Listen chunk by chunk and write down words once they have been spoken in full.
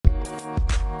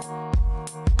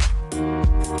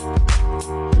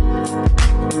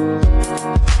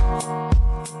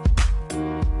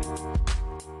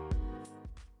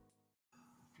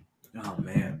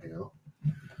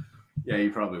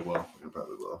you probably will. I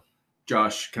probably will.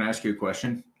 Josh, can I ask you a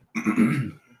question?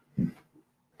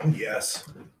 Yes.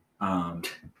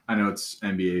 I know it's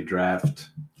NBA draft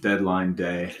deadline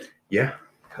day. Yeah.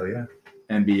 Hell yeah.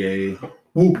 NBA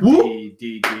Whoop, whoop.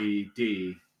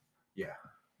 D. Yeah.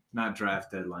 Not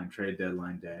draft deadline, trade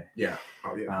deadline day. Yeah.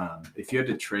 Oh, yeah. If you had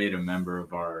to trade a member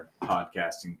of our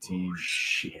podcasting team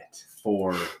Shit.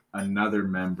 for another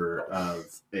member of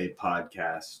a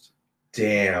podcast,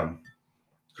 Damn.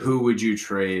 who would you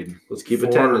trade? Let's keep for-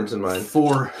 attendance in mind.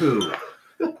 For who?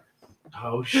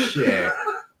 Oh, shit.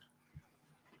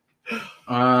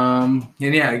 And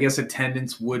yeah, I guess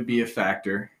attendance would be a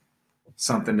factor.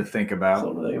 Something to think about.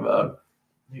 Something to think about.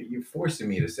 You're forcing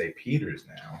me to say Peters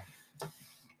now.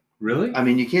 Really? I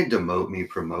mean, you can't demote me,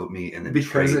 promote me, and then Because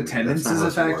trade me. attendance That's not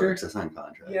is a how this factor? works. That's not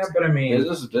contracts. Yeah, but I mean,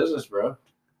 Business is business, bro.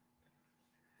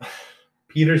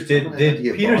 Peters I don't have to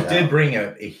get Peters bought did out. bring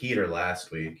a heater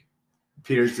last week.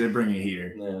 Peters did bring a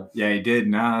heater. Yeah. Yeah, he did.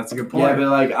 Nah, that's a good point. Yeah, but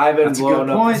like I've been That's a blowing good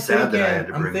up. point. It's sad that I had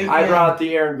to I'm bring thinking- it. I brought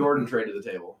the Aaron Gordon trade to the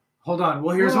table, Hold on.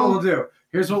 Well, here's what we'll do.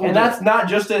 Here's what we'll and do. that's not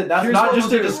just a Here's not what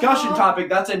just we'll a do. discussion topic.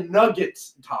 That's a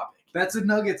Nuggets topic. That's a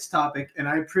Nuggets topic, and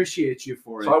I appreciate you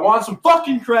for it. So I want some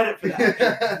fucking credit for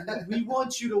that. We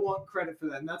want you to want credit for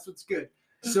that, and that's what's good.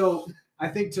 So I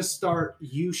think to start,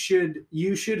 you should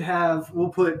have. We'll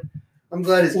put I'm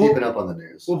glad he's Well- keeping up on the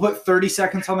news. We'll put 30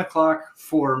 seconds on the clock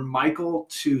for Michael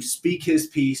to speak his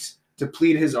piece, to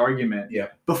plead his argument. Yeah.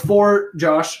 Before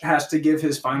Josh has to give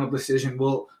his final decision,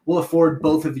 we'll afford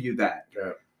both of you that.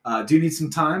 Yeah. Do you need some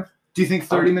time? Do you think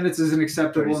 30 minutes is an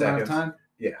acceptable 30 amount of seconds. time?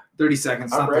 Yeah. 30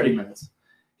 seconds, I'm not 30 ready. minutes.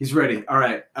 He's ready. All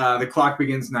right. The clock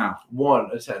begins now. 1,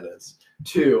 attendance.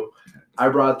 2, I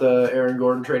brought the Aaron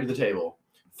Gordon trade to the table.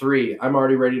 3, I'm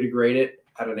already ready to grade it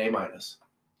at an A-.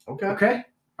 Okay. Okay.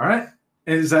 All right.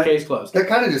 And is that? Case closed. That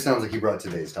kind of just sounds like he brought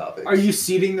today's topic. Are you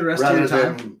seating the rest rather of your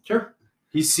time? than Sure.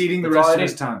 He's seating the That's rest all of I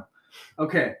his need. time.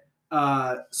 Okay.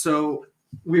 So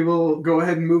we will go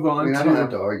ahead and move I on mean, I to. don't have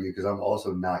to argue because I'm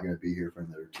also not going to be here for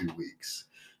another 2 weeks.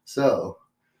 So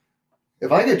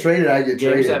if I get traded, I get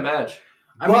Game, traded. set, match.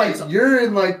 I mean, But you're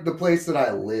in like the place that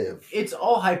I live. it's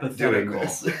all doing hypothetical.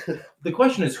 this. The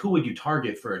question is, who would you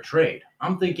target for a trade?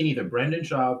 I'm thinking either Brendan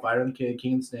Shaw, Fire the Kid,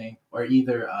 King and Sting, or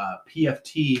either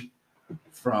PFT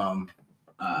from.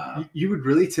 You would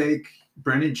really take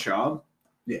Brendan Schaub?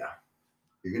 Yeah,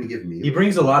 You're going to give me. he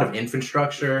brings a lot of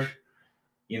infrastructure.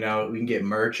 You know, we can get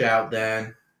merch out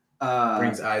then.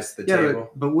 Brings eyes to the Yeah,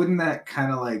 table. but wouldn't that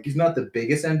kind of like He's not the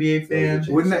biggest NBA fan.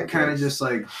 Yeah, wouldn't that kind of just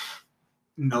like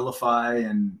nullify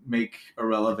and make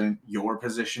irrelevant your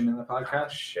position in the Oh,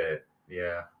 podcast? shit.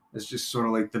 Yeah. It's just sort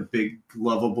of like the big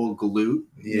lovable glute.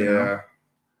 Yeah. you know?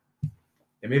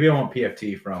 And maybe I want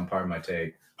PFT from Pardon My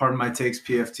Take. Pardon my takes,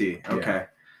 PFT. Yeah. Okay.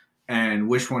 And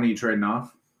which one are you trading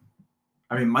off?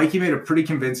 I mean, Mikey made a pretty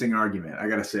convincing argument. I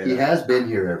gotta say He that. has been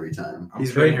here every time. I'm He's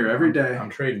been trading- here every day. I'm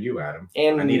trading you, Adam.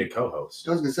 And I need a co-host.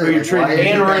 I was going to Oh, say, you're like, trading why is and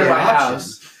it we're in better my option?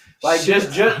 house. Like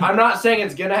just I'm not saying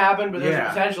it's gonna happen, but there's Yeah. a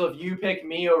potential if you pick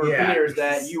me over Yeah. Peters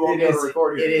that you won't It be able is- to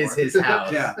record here It is anymore. his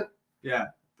house. Yeah,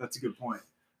 that's a good point.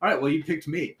 All right, well, you picked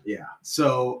me. Yeah.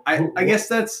 So I Who- guess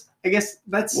that's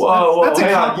Whoa, that's a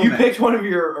hang on. You compliment. picked one of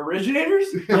your originators?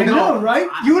 I know, right?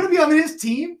 You want to be on his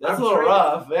team? That's I'm a little trading.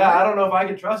 rough. Yeah, I don't know if I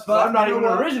can trust But I'm not you know even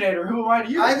an what? originator. Who am I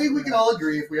to you? I think we can all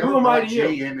agree if we Who ever am I brought to you?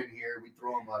 GM in here, we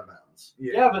throw him out of bounds.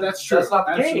 Yeah, but That's true. That's not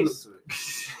the Absolutely.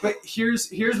 case. But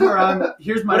here's my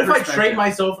What if I perspective. trade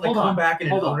myself and I Hold come on, back in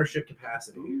an hold on. ownership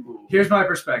capacity? Here's my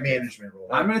perspective. Management role.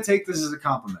 I'm going to take this as a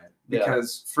compliment Yeah.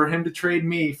 because for him to trade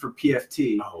me for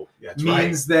PFT Oh, that's right.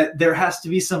 means that there has to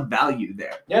be some value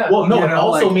there. Yeah. Well, no, You it know,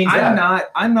 also like, means I'm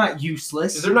that. not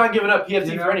useless. 'Cause they're not giving up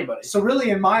PFT You know? for anybody. So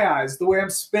really, in my eyes, the way I'm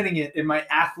spinning it in my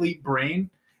athlete brain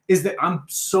is that I'm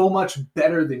so much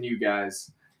better than you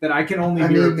guys that I can only I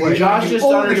be mean, replaced. Josh just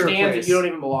Only understands replaced. that you don't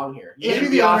even belong here. You Maybe should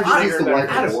the be off owner bigger needs to and wipe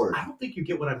better. the Adam, board. I don't think you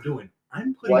get what I'm doing.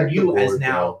 I'm putting Wipe the you as board,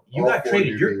 now. bro. You All got 4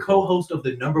 traded. new You're people. co-host of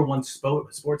the #1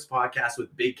 sports podcast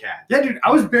with Big Cat. Yeah, dude,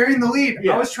 I was burying the lead.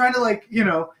 Yeah. I was trying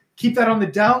to keep that on the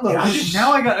down low. Yeah, I because just-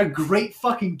 now I got a great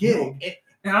fucking gig, And-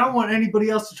 and I don't want anybody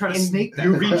else to try to and snake that.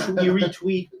 you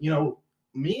retweet,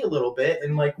 me a little bit,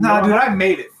 and like, Nah, dude, I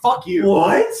made it. Fuck you.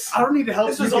 what? I don't need to help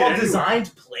This you was get all anywhere.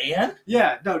 designed, planned.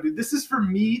 Yeah, no, dude, this is for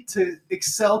me to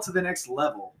excel to the next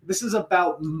level. This is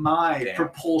about my Damn.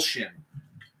 propulsion,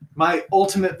 my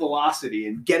ultimate velocity,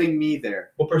 and getting me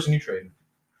there. What person you trading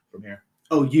from here?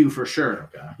 Oh, you for sure.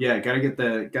 Okay. Yeah, gotta get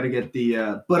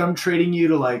the. But I'm trading you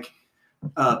to like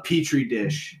a petri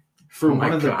dish for Oh my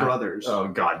one of the God. brothers. Oh,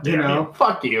 God You damn know? you.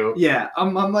 Fuck you. Yeah,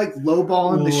 I'm like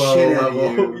lowballing the Low shit out of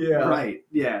level, you. yeah. Right.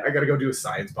 Yeah. I got to go do a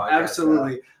science podcast.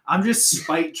 Absolutely. I'm just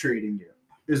spite trading you.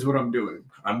 is what I'm doing.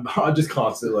 I'm just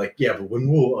constantly like, yeah, but when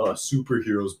will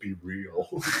superheroes be real?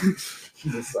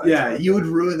 Yeah, you would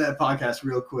ruin that podcast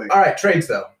real quick. All right, trades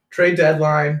though. Trade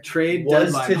deadline. Trade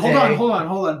was deadline. today. Hold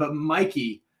on. But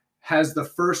Mikey has the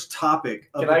first topic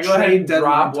of Can the I go ahead trade and deadline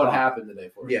drop what talk. happened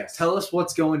today for you? Yes. Tell us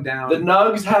what's going down. The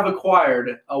Nugs have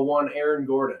acquired a one Aaron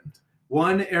Gordon.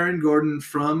 One Aaron Gordon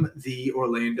from the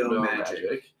Orlando No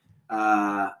Magic.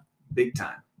 Big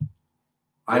time.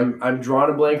 I'm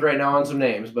drawing a blank right now on some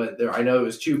names, but I know it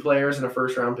was 2 players and a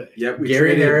first round pick. Yep, we Gary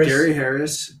traded Harris. Gary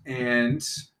Harris and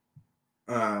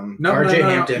RJ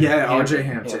Hampton. Yeah, RJ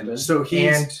Hampton. Hampton. So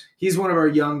he's one of our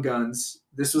young guns.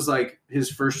 This was like his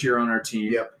first year on our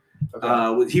team. Yep.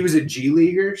 Okay. He was a G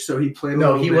leaguer, so he played.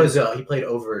 No, he he played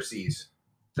overseas.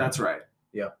 That's right.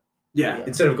 Yep. Yeah.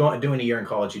 Instead of doing a year in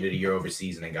college, he did a year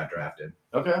overseas and then got drafted.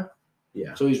 Okay.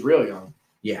 Yeah. So he's real young.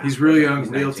 Yeah. He's really young, He's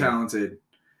real 19. talented.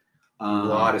 A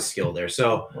lot of skill there.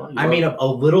 So, Well, I mean, a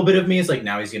little bit of me is like,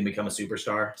 now he's going to become a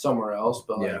superstar. somewhere else,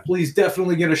 but Yeah. Well, he's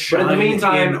definitely going to But shine. in the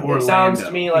meantime, in it sounds to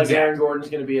Orlando. me like Exactly. Aaron Gordon's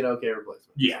going to be an okay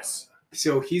replacement. Yes.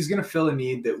 So he's going to fill a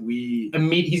need that we.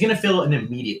 He's going to fill an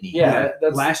immediate need. Yeah,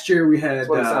 that's Last year we had. that's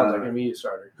what it sounds like, an immediate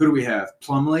starter. Who do we have?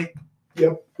 Plumlee.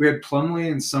 Yep. We had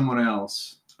Plumlee and someone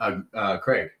else.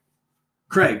 Craig.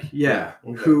 Craig. Yeah.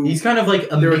 Okay. Who He's kind of like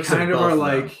a they were mix kind of both our them.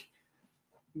 like.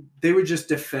 They would just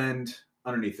defend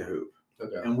underneath the hoop.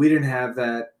 Okay. And we didn't have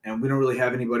that, and we don't really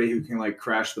have anybody who can like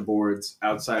crash the boards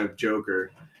outside of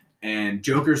Joker. And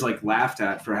Joker's like laughed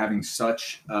at for having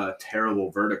such a terrible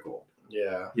vertical.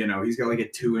 Yeah. You know, he's got like a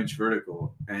 2-inch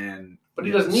vertical, and But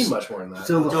he doesn't need much more than that.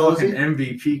 still the Oh, is fucking he?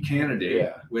 MVP candidate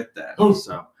Yeah. with that. Who?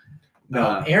 So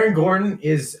No, Aaron Gordon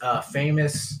is a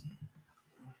famous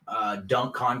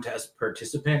dunk contest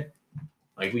participant.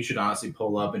 Like, we should honestly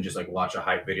pull up and just like watch a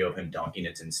hype video of him dunking.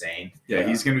 It's insane. yeah,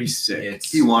 he's gonna be sick.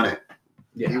 It's He won it.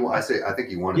 Yeah. I think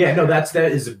he won it. yeah, no, that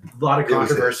is a lot of It was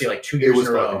controversy. his. Like 2 It years was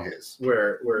in a row, fucking his.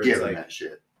 where Give it's him like that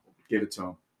shit. Give it to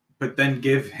him, but then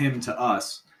give him to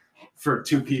us for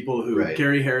 2 people who Right.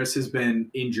 Gary Harris has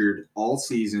been injured all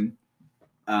season,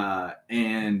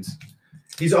 and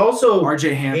he's also RJ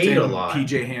paid Hampton, a lot.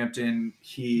 PJ Hampton,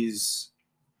 he's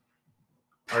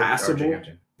RJ passable.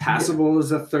 Hampton. Passable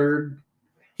as a third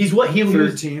He's what he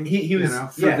third was. team. He was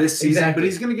for yeah, this season, exactly. but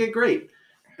he's going to get great.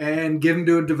 And give him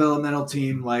to a developmental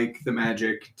team like the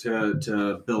Magic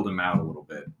to build him out a little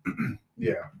bit.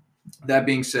 Yeah. That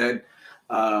being said,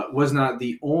 was not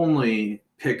the only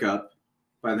pickup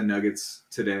by the Nuggets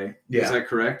today. Yeah. Is that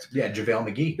correct? Yeah, JaVale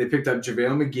McGee. They picked up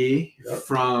JaVale McGee Yep.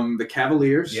 from the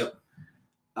Cavaliers. Yep.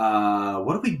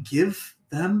 What do we give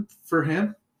them for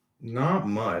him? Not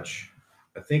much.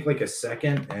 I think like a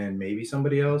second and maybe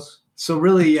somebody else. So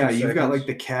really, yeah, 2 you've got seconds. like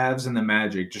the Cavs and the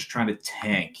Magic just trying to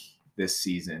tank this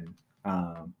season.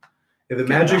 Yeah, the Get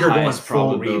Magic the are going highest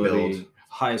full rebuild.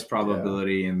 highest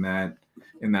probability in that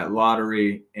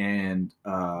lottery, and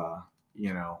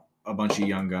you know, a bunch of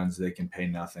young guns they can pay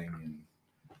nothing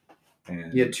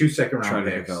and Yeah, 2 second try round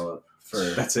to picks develop. for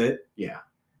That's it. yeah.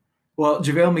 Well,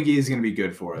 JaVale McGee is going to be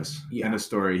good for us. Yeah. End of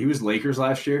story. He was Lakers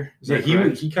last year. Is Yeah, that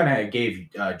correct? he kind of gave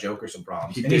Joker some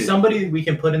problems. He and he's did. somebody we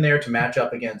can put in there to match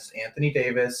up against Anthony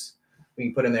Davis. We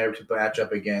can put in there to match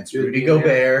up against Good Rudy D-man.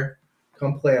 Gobert.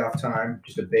 Come playoff time,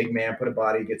 just a big man, put a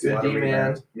body, gets Good a lot of D-man.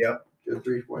 rebounds. Yep. Good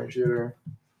 3-point shooter.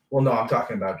 Well, no, I'm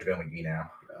talking about JaVale McGee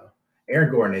now. Aaron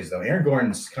Gordon is, though. Aaron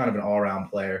Gordon's kind of an all-around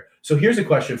player. So here's a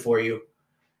question for you.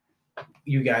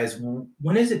 You guys,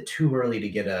 when is it too early to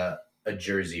get a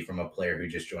jersey from a player who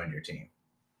just joined your team?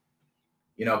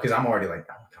 You know, because I'm already like,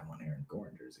 oh, come on, Aaron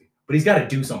Gordon jersey. But he's got to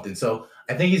do something. So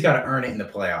I think he's got to earn it in the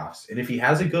playoffs. And if he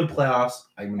has a good playoffs,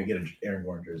 I'm going to get an Aaron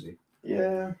Gordon jersey.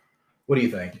 Yeah. What do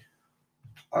you think?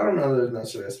 I don't know there's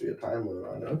necessarily has to be a time limit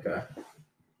on it. Okay.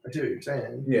 I see what you're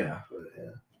saying. Yeah. But yeah.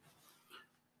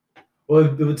 Well,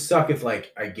 it would suck if,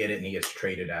 like, I get it and he gets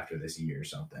traded after this year or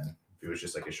something. If it was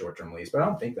just like a short-term lease. But I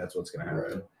don't think that's what's going to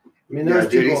happen. Right. I mean, Yeah, there's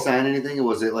did he people. sign anything? Or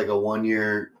was it like a 1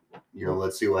 year,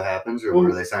 let's see what happens? Or Well,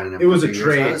 were they signing him? It was for a 2 years?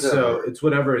 trade, How does that so work? it's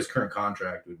whatever his current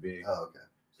contract would be. Oh, okay.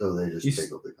 So they just He's-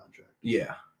 take up the contract.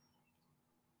 Yeah.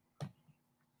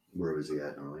 Where was he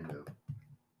at in Orlando?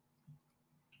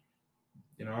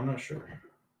 You know, I'm not sure.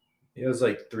 He has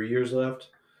like 3 years left.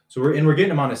 So we're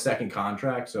getting him on his second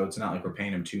contract, so it's not like we're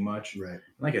paying him too much. Right.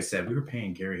 Like I said, we were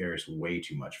paying Gary Harris way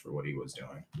too much for what he was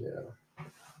doing. Yeah.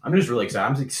 I'm just really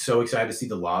excited. I'm so excited to see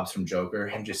the lobs from Joker.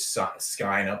 Him just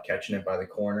skying up, catching it by the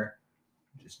corner,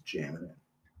 just jamming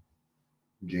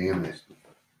it. Jamming it.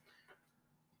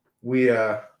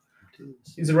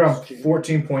 He's around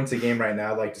 14 points a game right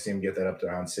now. I'd like to see him get that up to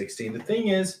around 16. The thing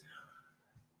is,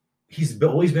 he's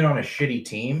always been on a shitty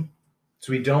team,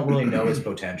 so we don't really know his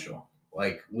potential.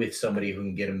 like with somebody who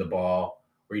can get him the ball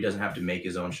where he doesn't have to make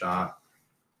his own shot.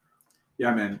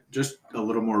 Yeah, man. Just a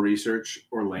little more research.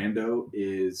 Orlando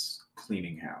is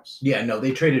cleaning house. Yeah, no,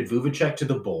 they traded Vuvacek to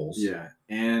the Bulls. Yeah,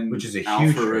 and Which is a Al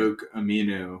huge Farouk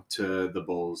Aminu to the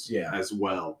Bulls. Yeah. As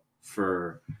well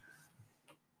for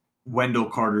Wendell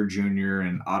Carter Jr.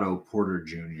 and Otto Porter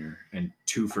Jr. and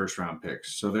 2 first-round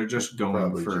picks. So they're just going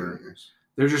Probably for juniors.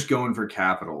 they're just going for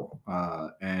capital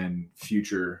and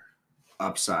future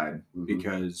upside Mhm.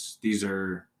 because these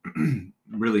are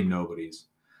really nobodies.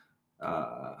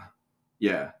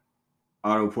 Yeah.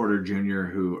 Otto Porter Jr.,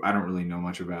 who I don't really know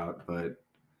much about, but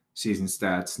season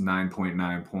stats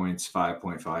 9.9 points,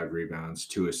 5.5 rebounds,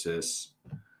 2 assists.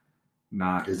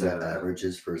 Not Is that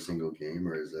averages for a single game,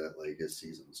 or is that like his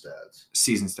season stats?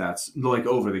 season stats, like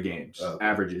over the games, Oh.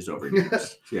 averages over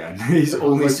games. Yeah, he's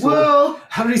only Like, scored. well,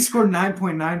 How did he score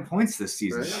 9.9 points this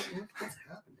season? right? What's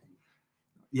happening?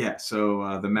 Yeah,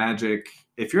 so the Magic,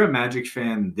 if you're a Magic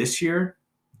fan this year,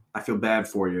 I feel bad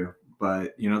for you,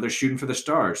 but you know they're shooting for the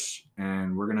stars,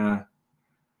 and we're gonna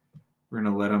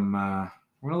let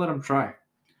them try.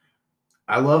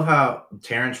 I love how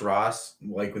Terrence Ross,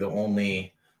 like the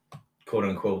only quote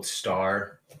unquote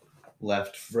star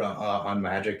left from on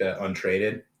Magic that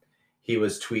untraded, he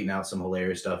was tweeting out some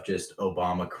hilarious stuff, just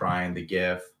Obama crying the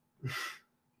gif.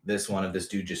 This one of this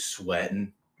dude just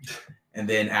sweating. And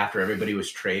then after everybody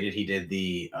was traded, he did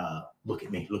the look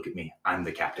at me, I'm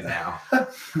the captain now.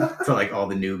 For like all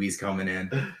the newbies coming in.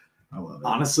 I love it.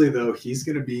 Honestly, though, he's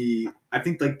gonna be. I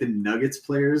think like the Nuggets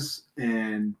players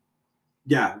and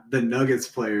the Nuggets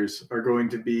players are going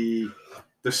to be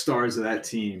the stars of that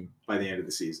team by the end of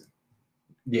the season.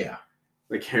 Yeah.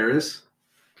 Like Harris,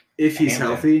 if he's Hampton.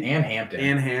 healthy, And Hampton.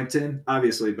 and Hampton,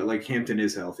 obviously, but like Hampton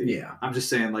is healthy. Yeah. I'm just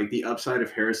saying, like the upside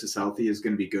of Harris is healthy is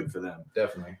going to be good for them,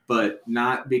 Definitely. but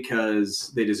not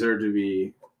because they deserve to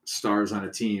be stars on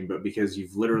a team, but because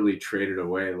you've literally traded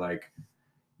away like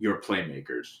your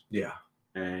playmakers, Yeah.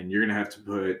 and you're going to have to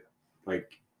put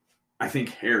like I think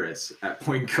Harris at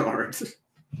point guard.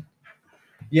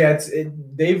 Yeah,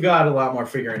 they've got a lot more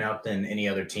figuring out than any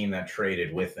other team that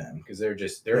traded with them because they're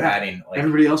Yeah. adding like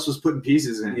Everybody else was putting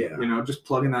pieces in, Yeah. you know, just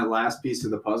plugging that last piece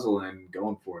of the puzzle and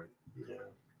going for it. Yeah.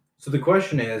 So the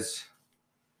question is,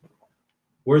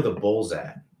 where are the Bulls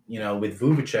at? You know, with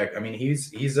Vuvacek, I mean,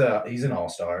 he's an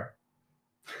all-star.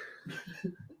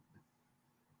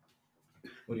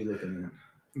 What are you looking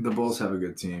at? The Bulls have a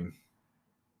good team.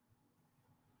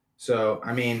 So,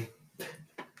 I mean,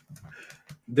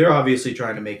 they're obviously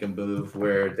trying to make a move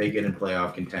where they get in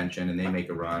playoff contention and they make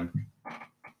a run.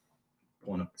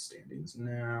 Pulling up the standings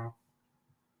now.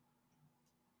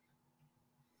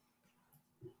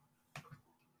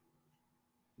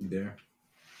 You there?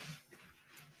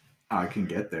 I can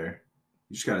get there.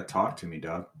 You just got to talk to me,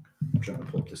 dog. I'm trying to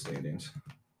pull up the standings.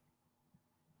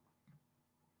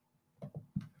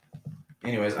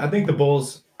 Anyways, I think the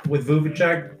Bulls with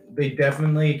Vuvacek, they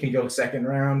definitely can go second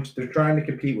round. They're trying to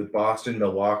compete with Boston,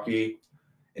 Milwaukee,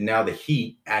 and now the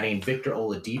Heat. Adding Victor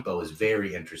Oladipo is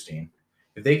very interesting.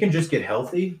 If they can just get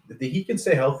healthy, if the Heat can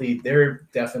stay healthy, they're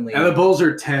definitely. And the Bulls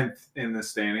are 10th in the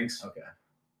standings. Okay.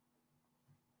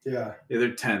 Yeah. Yeah,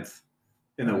 they're 10th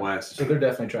in the West. So they're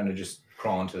definitely trying to just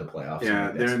crawl into the playoffs. Yeah,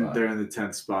 and get that spot. they're in the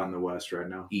 10th spot in the West right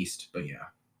now. East, but yeah.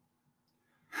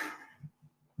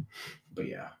 But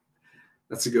yeah.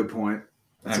 That's a good point.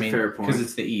 That's a fair point. Because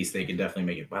it's the East, they can definitely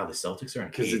make it. Wow, the Celtics are in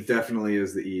Because it eighth. definitely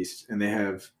is the East, and they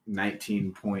have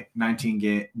 19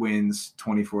 wins,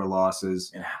 24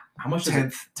 losses. And how much does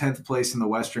it? 10th place in the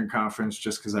Western Conference,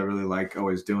 just because I really like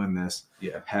always doing this,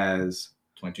 Yeah, has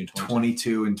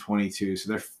 22 and 22.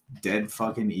 So they're dead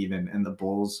fucking even, and the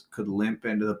Bulls could limp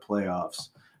into the playoffs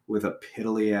with a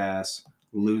piddly ass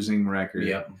losing record.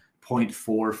 Yep.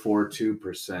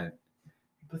 0.442%.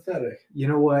 Pathetic. You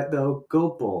know what though? Go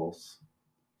Bulls.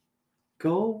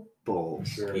 Go Bulls.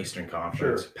 Sure. Eastern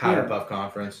Conference, Sure. Powder Yeah. Puff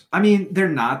Conference. I mean, they're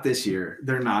not this year.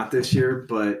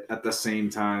 But at the same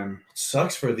time,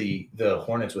 Sucks for the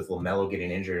Hornets with LaMelo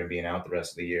getting injured and being out the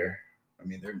rest of the year. I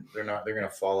mean, they're gonna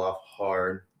fall off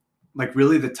hard. like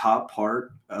really the top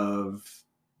part of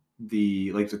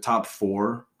the top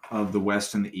 4 of the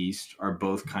West and the East are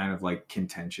both kind of like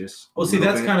contentious. Well, see,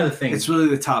 that's kind of the thing. It's really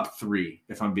the top 3,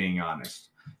 if I'm being honest.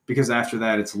 Because after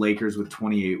that, it's Lakers with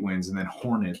 28 wins and then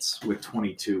Hornets with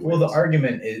 22 wins. Well, the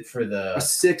argument is for the a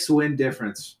 6-win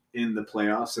difference in the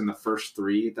playoffs in the first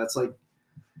 3. That's like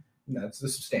that's the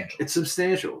substantial. it's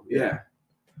substantial. Yeah.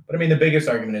 But I mean, the biggest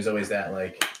argument is always that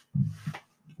like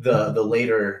the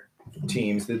later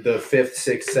teams, the 5th,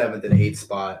 6th, 7th, and 8th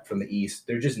spot from the East,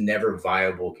 they're just never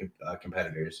viable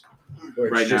competitors. Where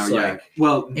it's Right now, just yeah. like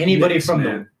Well, anybody Knicks, from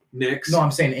man. Knicks. No,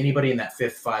 I'm saying anybody in that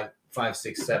 5th,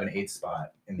 6, 7, 8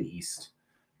 spot in the East.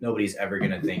 Nobody's ever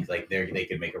gonna think like they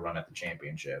could make a run at the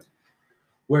championship.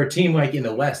 Where a team like in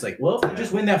the West, like, well, if they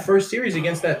just win that first series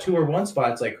against that 2 or 1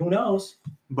 spot, it's like, who knows?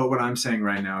 But what I'm saying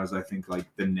right now is I think like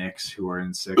the Knicks, who are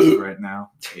in 6th right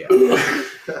now, Yeah.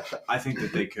 I think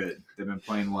that they could. They've been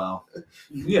playing well.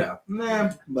 Yeah.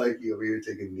 Nah, Mikey over here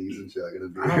taking knees and chugging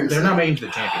a I don't, beer. they're not making it to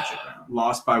the championship now.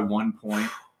 Lost by 1 point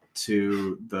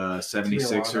to the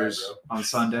 76ers on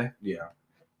Sunday. Yeah.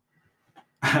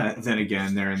 Then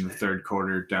again, they're in the 3rd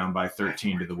quarter down by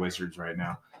 13 to the Wizards right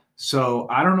now. So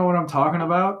I don't know what I'm talking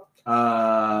about.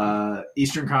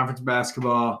 Eastern Conference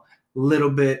basketball,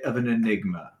 little bit of an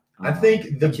enigma. I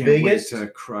think the can't biggest- wait to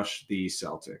crush the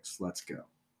Celtics. Let's go.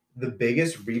 The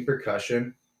biggest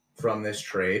repercussion from this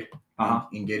trade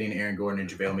in getting Aaron Gordon and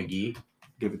JaVale McGee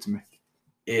Give it to me.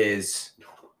 is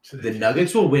the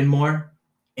Nuggets will win more,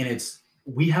 and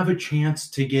we have a chance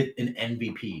to get an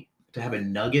MVP, to have a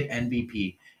Nugget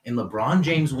MVP. And LeBron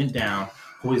James went down,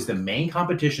 who is the main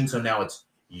competition. So now it's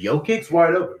Jokic. It's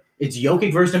wide open. It's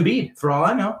Jokic versus Embiid, for all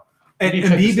I know. And You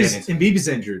check the Embiid is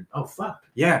injured. Oh, fuck.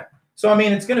 Yeah. So, I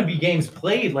mean, it's going to be games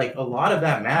played. Like, a lot of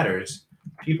that matters.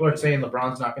 People are saying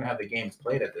LeBron's not going to have the games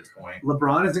played at this point.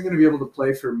 LeBron isn't going to be able to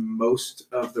play for most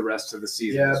of the rest of the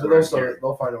season. Yeah, is but what I'm hearing.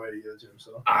 they'll find a way to give it to him.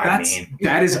 So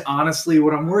That is honestly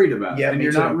what I'm worried about. Yeah, and me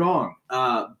you're too. not wrong.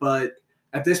 But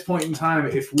at this point in time,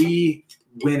 if we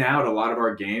win out a lot of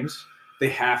our games, they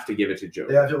have to give it to Joe.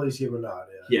 they have to at least give him a nod.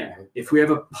 Yeah. If we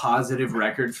have a positive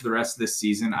record for the rest of this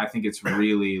season, I think it's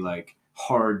really like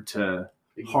hard to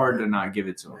not give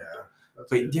it to him. Yeah. That's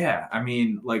But good. yeah, I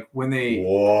mean, like when they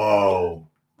Whoa.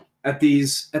 at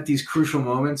these crucial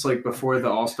moments, like before the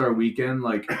All-Star weekend,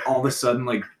 like all of a sudden,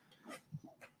 like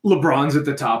LeBron's at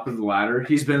the top of the ladder.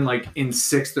 He's been like in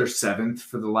 6th or 7th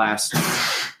for the last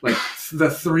like the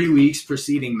 3 weeks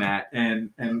preceding that, and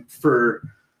for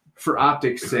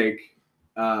optics' sake,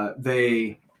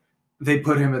 they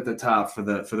put him at the top for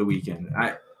the weekend.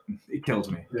 It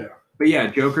kills me. Yeah. But yeah,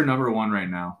 Joker #1 right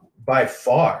now. By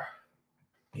far.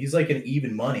 He's like an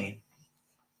even money.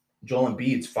 Joel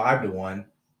Embiid's 5-1.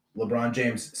 LeBron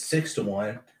James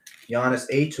 6-1. Giannis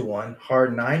 8-1.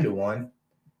 Harden 9-1.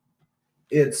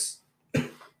 It's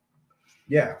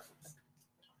yeah.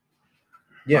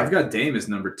 I've got Dame as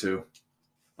 #2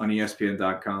 on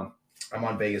ESPN.com. I'm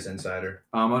on Vegas Insider.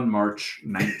 On March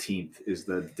 19th is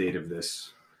the date of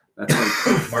this. That's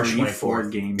like March 4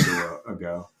 24th. games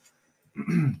ago.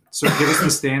 So give us the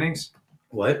standings.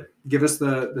 What? Give us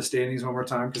the standings one more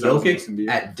time. Because I was listening to Jokic you.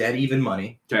 at dead even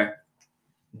money. Okay.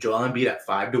 Joel Embiid at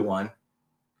 5-1.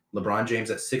 LeBron James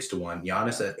at 6-1.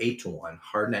 Giannis at 8-1.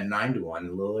 Harden at 9-1.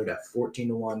 Lillard at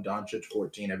 14-1. Doncic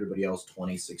 14. Everybody else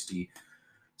 20-60.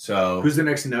 So Who's the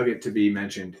next Nugget to be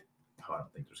mentioned? I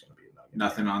don't think there's going to be a nugget.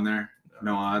 Nothing on there.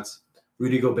 No odds.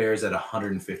 Rudy Gobert's at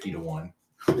 150-1.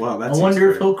 Well, I that's. wonder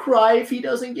if extreme. he'll cry if he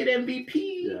doesn't get MVP.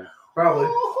 Yeah. Probably.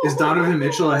 Is Donovan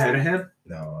Mitchell ahead of him?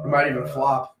 No. He might even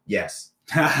flop. Yes.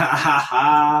 He Makes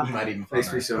might even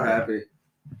flop. me so happy.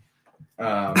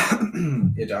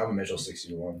 Yeah, Donovan Mitchell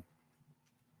 60-1.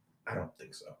 I don't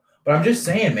think so. But I'm just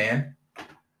saying, man.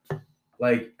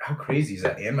 Like, how crazy is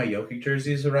that? And my Jokic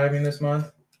jersey is arriving this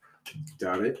month.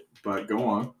 Doubt it, but go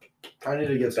on. I need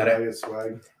to get some Nuggets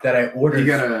swag. That I ordered. You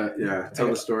gotta tell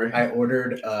the story. I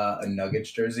ordered a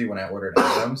Nuggets jersey when I ordered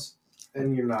Adams.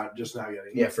 And you're not just now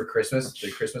getting Yeah, for Christmas.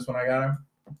 The Christmas when I got him.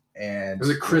 And It was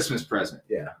a Christmas present.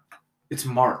 Yeah. It's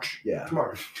March. yeah.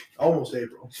 March. Almost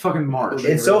April. It's fucking March.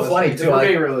 It's so funny, too. We're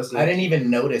being realistic. I didn't even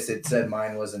notice it said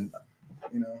mine wasn't,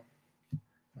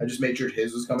 I just made sure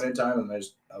his was coming in time, and I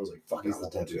was like, fuck, He's I the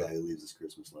want type of to. guy who leaves his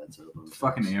Christmas lights up. On It's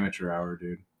fucking amateur hour,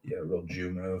 dude. Yeah, real Jew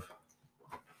move.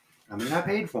 I mean, I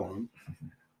paid for him.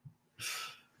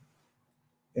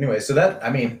 Anyway, so that, I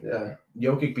mean, Yeah.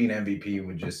 Jokic being MVP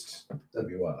would just, that'd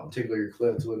be wild. Tickle your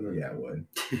clits, wouldn't it? Yeah, it would.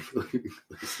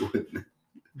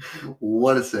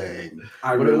 What a saying.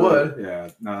 But it would. Yeah.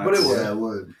 No, But it that's- would. Yeah, it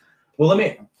would. Well, let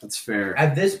me, That's fair.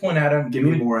 at this point, Adam, Give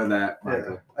me more of that, Yeah.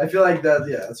 Michael. I feel like that,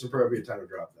 that's an appropriate time to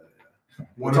drop that. Yeah.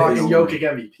 We're One talking of these- Jokic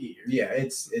MVP here. yeah,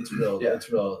 it's real, Yeah. it's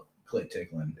real clit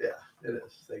tickling. It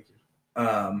is. Thank you.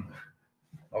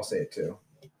 I'll say it too.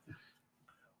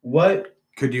 What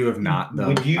Could you have not, though?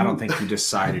 Would you- I don't think you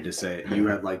decided to say it. You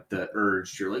had like the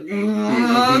urge. You're like,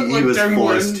 He was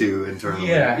forced to internally.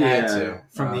 Yeah. Had yeah, to.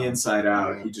 from the inside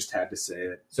out. yeah. He just had to say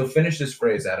it. So finish this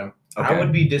phrase, Adam. I Okay.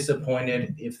 would be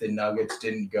disappointed if the Nuggets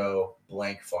didn't go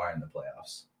blank far in the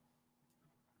playoffs.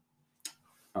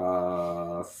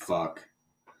 Fuck.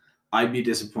 I'd be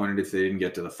disappointed if they didn't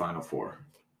get to the Final Four.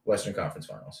 Western Conference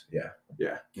Finals. Yeah.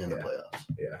 In the Yeah.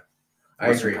 playoffs. I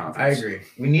Western agree. Conference. I agree.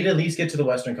 We need to at least get to the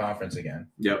Western Conference again.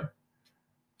 Yep.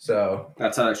 So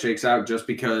That's how it shakes out, just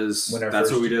because When our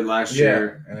that's what first- we did last yeah,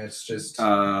 year. and it's just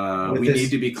We this- need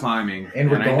to be climbing.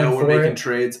 and we're I know going we're for making it.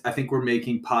 trades. I think we're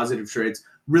making positive trades.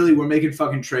 Really, we're making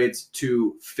fucking trades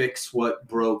to fix what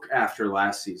broke after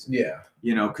last season. yeah,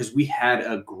 Because we had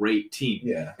a great team.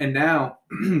 yeah. And now,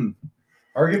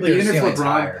 Arguably, Even our if ceiling's LeBron-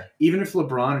 higher. even if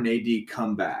LeBron and AD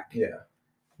come back, Yeah,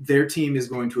 their team is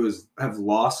going to have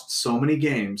lost so many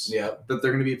games yeah, that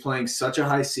they're going to be playing such a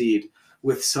high seed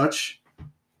with such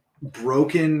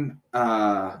broken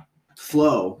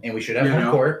flow. and we should have You home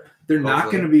know, court. They're not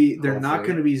Hopefully. going to be. They're not Hopefully.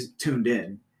 going to be tuned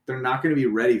in. They're not going to be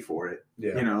ready for it.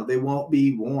 Yeah, They won't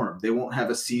be warm. They won't have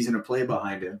a season of play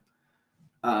behind him.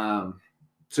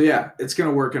 So yeah, it's going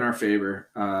to work in our favor.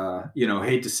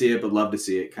 Hate to see it, but love to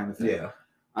see it, kind of thing. yeah.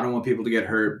 I don't want people to get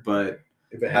hurt, but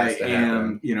If it I has to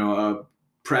happen. am, a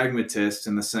pragmatist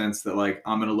in the sense that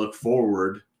I'm going to look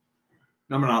forward.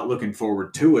 I'm not looking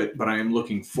forward to it, but I am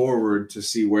looking forward to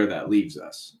see where that leaves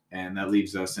us, and that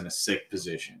leaves us in a sick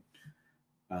position.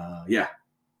 Yeah.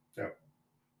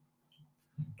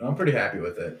 I'm pretty happy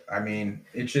with it. I mean,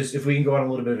 it's just if we can go on a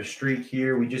little bit of a streak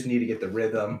here, we just need to get the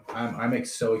rhythm. I'm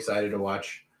so excited to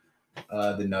watch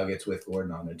the Nuggets with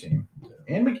Gordon on their team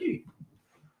and McGee.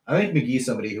 I think McGee's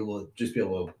somebody who will just be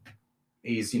able to.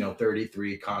 He's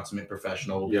 33, consummate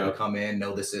professional. Will Yeah. come in,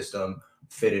 know the system,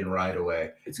 fit in right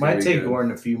away. It's Might gonna be take good.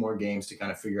 Gordon a few more games to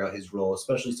kind of figure out his role,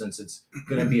 especially since it's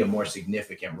going to be a more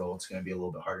significant role. It's going to be a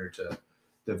little bit harder to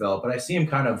develop. But I see him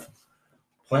kind of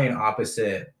playing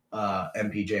opposite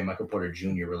MPJ, Michael Porter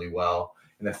Jr. really well.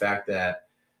 And the fact that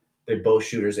they're both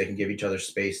shooters, they can give each other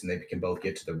space and they can both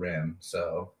get to the rim.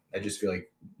 So I just feel like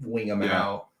wing them Yeah.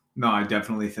 out. No, I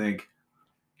definitely think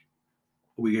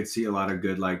we could see a lot of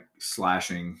good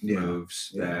slashing Yeah.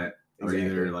 moves Yeah. that Exactly.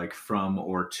 are either from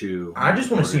or to. I just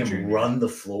want to see Porter him Jr. run the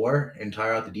floor and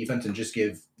tire out the defense and just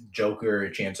give Joker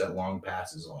a chance at long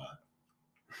passes a lot.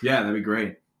 Yeah, that'd be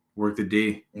great. Work the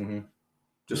D. Mm-hmm.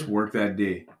 Just work that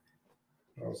D.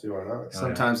 I don't see why not. Oh, yeah.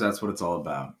 Sometimes that's what it's all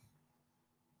about.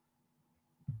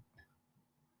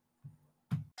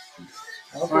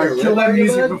 All Kill that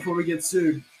music before we get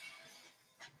sued.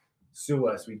 Sue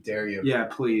us, we dare you. Yeah,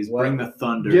 please What? bring the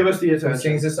thunder. Give us the Who attention.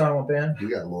 sings this song, what band? We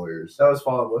got lawyers. That was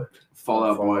Fall Out Boy.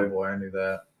 Fallout Boy. Boy, I knew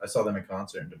that. I saw them in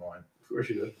concert in Des Moines. Of course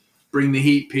you did. Bring the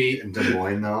heat, Pete. In Des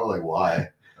Moines, though, why?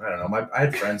 I don't know. I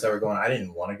had friends that were going. I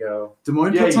didn't want to go. Des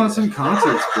Moines Yeah, puts you- on some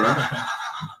concerts, bro.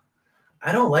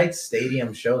 I don't like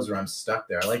stadium shows where I'm stuck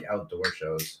there. I like outdoor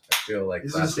shows. I feel like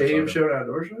Is this a classical stadium soda. show or an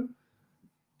outdoor show?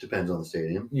 Depends on the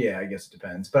stadium. Yeah, I guess it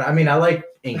depends. But I mean, I like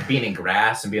being in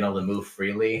grass and being able to move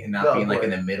freely and not No, being boy. in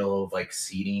the middle of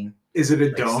seating. Is it a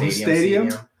Like dome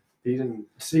stadium? He didn't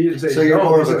say So you're no,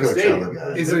 more of he a said stadium. Coachella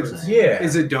guy. Is what it- you're saying. Yeah.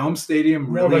 Is a dome stadium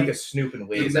More really? like a Snoop and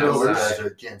Wigs Even those outside.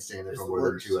 guys can't stand there It's for the more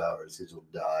than worst. 2 hours because you'll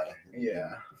die.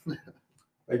 Yeah.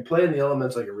 Like playing the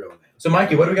elements like a real man. So,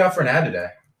 Mikey, what do we got for an ad today?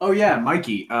 Oh yeah,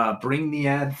 Mikey. Bring the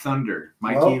ad thunder.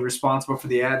 Mikey Well- responsible for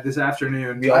the ad this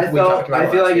afternoon. I We talked about I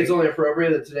it feel last like it's week. only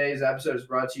appropriate that today's episode is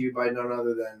brought to you by none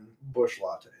other than Bush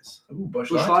Lattes. Ooh, Bush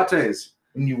Bush lattes. lattes.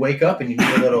 When you wake up and you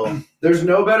need a little. There's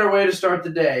no better way to start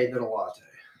the day than a latte.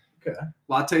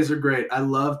 Lattes are great. I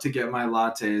love to get my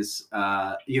lattes.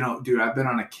 Dude, I've been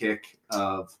on a kick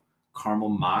of caramel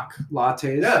mock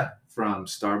lattes. Yeah. From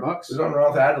Starbucks. There's nothing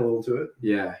wrong with adding a little to it.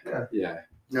 Yeah. Yeah. Yeah.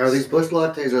 Now, are these Bush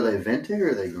lattes, are they venti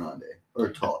or are they grande? Or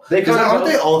tall? They come 'Cause in aren't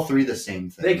both. they all three the same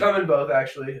thing? They come in both,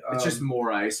 actually. It's just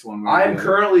more ice one way. or I'm the other.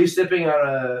 currently sipping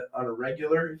on a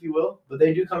regular, if you will, but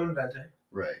they do come in venti.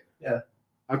 Right.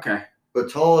 Okay. But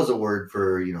tall is a word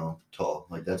for, tall.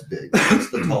 Like, that's big.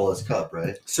 It's the tallest cup,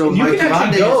 right? So You Mikey, can actually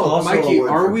grande is go. also a Mikey, word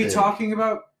are for we big. talking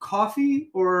about coffee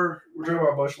or We're talking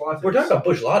about Bush lattes. We're talking about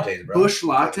Bush lattes, bro. Bush Talking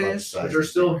about lattes? size which are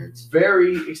still standards.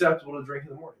 very acceptable to drink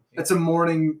in the morning. It's a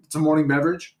morning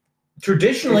beverage.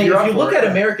 Traditionally, If you're if up you for look it, at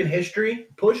yeah. American history,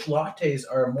 Bush lattes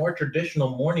are a more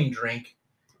traditional morning drink,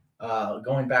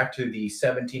 going back to the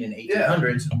 17 and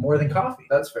 1800s, more than coffee.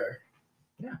 That's fair.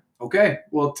 Okay.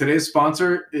 Well, today's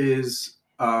sponsor is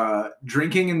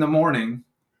Drinking in the Morning.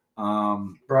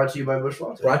 Brought to you by Bush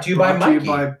Latte. Brought to you by Brought to you Mikey.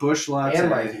 by Bush Latte And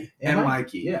Mikey. and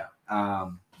Mikey. Yeah.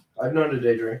 I've known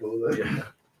today drink a little bit.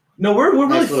 No, we're really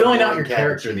Nice little filling out boring your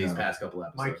character cappuccino. these past couple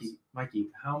episodes. Mikey,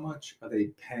 how much are they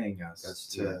paying us That's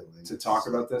to talk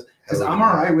about this? Because Hell I'm yeah.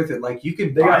 all right with it. Like, you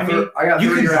can They buy got me. I got you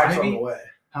 30 can racks buy on me- the way.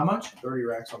 How much? 30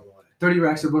 racks on the way. 30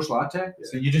 racks of Bush Latte?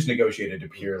 So you just negotiated a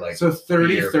pure So 30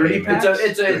 beer 30 payment. packs?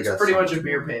 It's Could've it's got pretty so much a much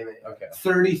beer more. payment. Okay.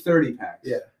 30 30 packs.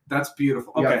 Yeah. That's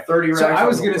beautiful. You got Okay. 30 So racks I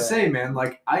was on the gonna way. say, man,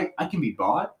 like I can be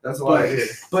bought, That's a lot.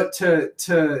 but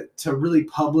to really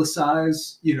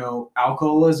publicize,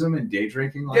 alcoholism and day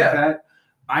drinking like Yeah. that,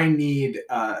 I need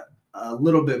a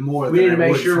little bit more. We than need to I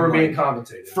make would sure from, we're being like,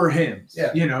 compensated. for him.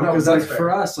 Yeah. No, because that's like fair.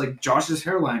 for us, like Josh's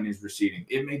hairline is receding.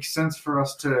 It makes sense for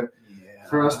us to Yeah.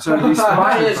 be Mine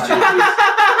sponsored is by too. him.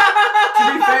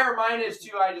 To be fair, mine is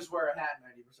too. I just wear a hat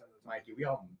 90% of the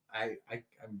time. Mikey,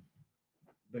 I'm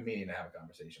been meaning to have a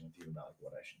conversation with you about like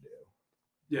what I should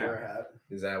do. Wear a hat.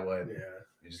 Is that what Yeah.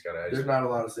 you just gotta? There's not a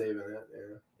lot of saving it.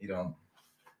 Yeah. You don't.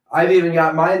 I've even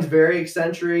got mine's very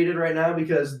accentuated right now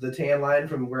because the tan line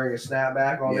from wearing a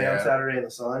snapback all day on Yeah. Saturday in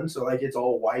the sun. So like it's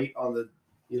all white on the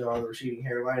on the receding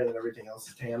hairline, and then everything else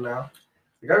is tan now.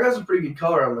 Like I've got some pretty good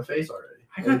color on my face already.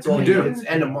 I And got it's only you do. it's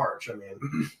end of March. I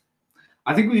mean,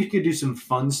 I think we could do some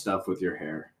fun stuff with your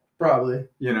hair. probably.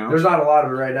 You know, There's not a lot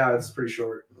of it right now. It's pretty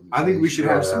short. I think we should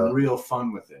have some Out. real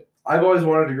fun with it. I've always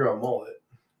wanted to grow a mullet.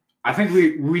 I think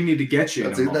we need to get you.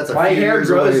 That's in a, a that's a My few hair years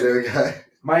grows- away there, guy.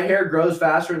 My hair grows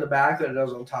faster in the back than it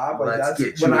does on top. Like Let's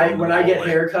that's get when you I a when I get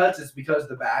mullet. haircuts, it's because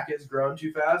the back has grown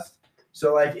too fast.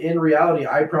 So like in reality,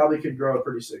 I probably could grow a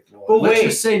pretty sick mullet. But Let's wait.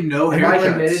 just say no Am I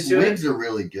committed haircuts. to it? Wigs are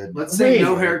really good. Let's say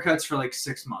no Wait. haircuts for like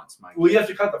 6 months, Mike. Well, you have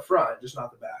to cut the front, just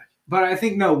not the back. But I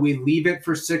think no, we leave it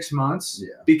for 6 months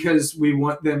Yeah. because we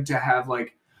want them to have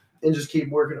like And just keep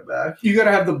working it back. you got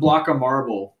to have the block of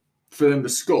marble for them to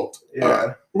sculpt.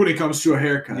 Yeah. When it comes to a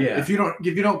haircut, Yeah. if you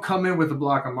don't come in with a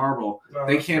block of marble, No,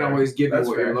 they that's can't fair. always give That's you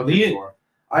what fair. you're looking The- for.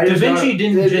 I Da just Vinci don't-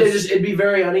 didn't it'd be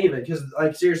very uneven because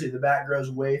like seriously, the back grows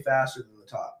way faster than the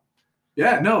top.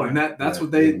 Yeah, no, and that's Yeah,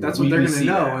 what they're we gonna know, see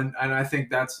and I think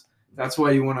that's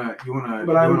why you wanna.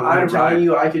 But I'm telling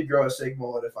you, I could grow a sick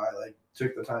mullet if I like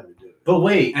took the time to do it. But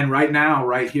wait, And right now,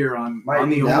 right here on Might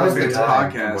the be now's the OnlyFans time,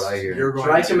 from podcast, what I hear. you're going.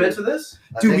 Should I commit to this?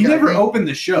 Dude, we never opened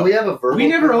the show. Do we have a verbal? We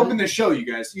never commitment? opened the show, you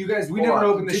guys. We Hold never on.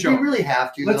 opened the Did show. we really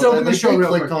have to? Let's though? open the Like, show they real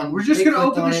clicked quick. on- We're just they gonna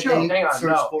clicked open on the it, show. They Hang on, searched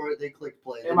no. for it. They clicked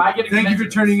play. Am I getting Thank you for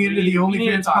committed to tuning this? into the We need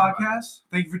to OnlyFans talk about podcast.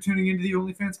 Thank you for tuning into the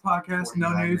OnlyFans podcast. No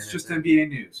 49 news, minutes just in. NBA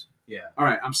news. Yeah. All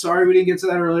right. I'm sorry we didn't get to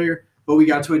that earlier, but we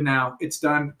got to it now. It's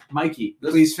done. Mikey,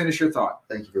 please finish your thought.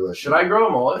 Thank you for listening. Should I grow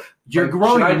a mullet? You're Like,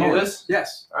 growing. should I a do mullet. this?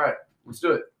 Yes. All right, let's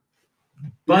do it.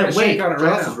 But Yeah, wait, shake on it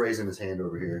right Josh now. is raising his hand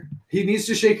over here. He needs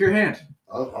to shake your hand.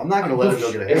 Oh, I'm not going to let him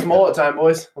go get a It's haircut. mullet time,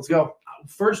 boys. Let's go.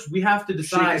 first we have to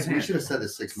decide. his We hand. should have said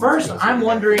this 6 months First, ago. so I'm we had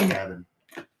wondering- the cabin.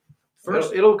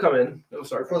 First, It'll come in. It'll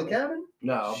start For the coming in. cabin?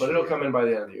 No, but it'll come in by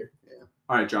the end of the year.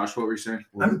 All right, Josh, what were you saying?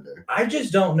 We'll get there. I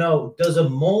just don't know. Does a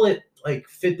mullet like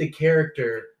fit the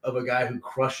character of a guy who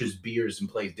crushes beers and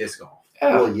plays disc golf?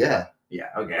 Well, yeah. Yeah.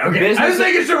 Okay. Okay. Okay. I was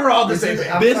making sure we're all the Is same it page.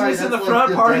 outside? Business in That's the like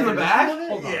front, party in the definition back? of it?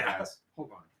 Hold on, Yeah. guys.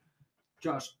 Hold on.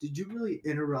 Josh, did you really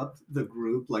interrupt the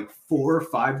group like 4 or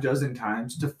 5 dozen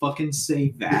times to fucking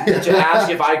say that? Yeah. To ask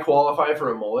if I qualify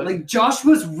for a mullet. Like Josh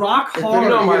was rock If hard. You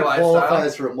know anybody my here lifestyle.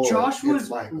 qualifies for a mullet, Josh it's was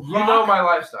Michael. you know my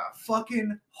lifestyle.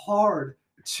 fucking hard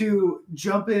to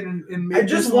jump in and make I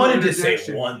just this wanted one to say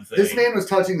interjection. one thing. This man was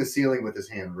touching the ceiling with his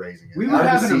hand raising it. We were I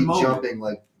having a see moment. jumping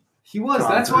like He was.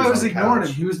 Tom That's why I Cruise was on the ignoring couch.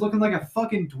 him. He was looking like a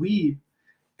fucking dweeb,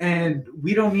 and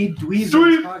we don't need dweebs on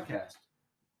this podcast.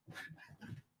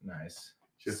 Nice.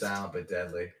 Just- Silent but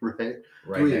deadly. right.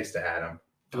 Right Dweeb. next to Adam.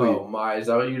 Oh my, is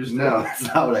that what you just No, did? that's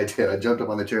not what I did. I jumped up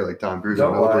on the chair like Tom Cruise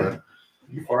Don't on lie. Oprah.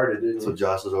 You farted, didn't That's you? what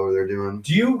Josh was over there doing.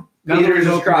 Do you? Now that Peter we've just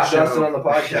opened the cross Justin show- on the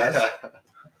podcast.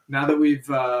 Now that we've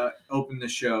opened the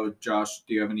show, Josh,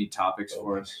 do you have any topics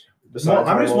for us? Well, Besides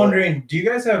I'm my just mullet, wondering. Do you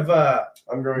guys have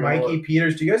I'm growing a Mikey mullet.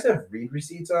 Peters? Do you guys have read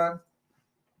receipts on?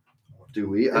 Do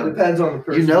we? It depends on the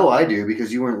person. You know I do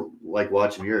because you weren't like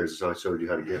watching yours, so I showed you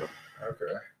how to get them.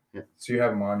 Okay. Yeah. So you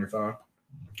have them on your phone?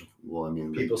 Well, I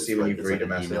mean, People it's see when like, you it's read like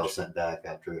a an email message. sent back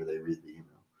after they read the email.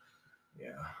 Yeah.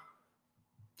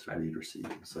 It's a read receipt.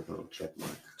 It's like a little check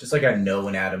mark. Just like I know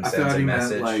when Adam I sends thought a he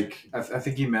message meant like I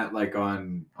think he meant like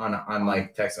on on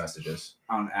like text messages.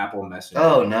 Apple Messenger.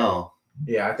 Oh no,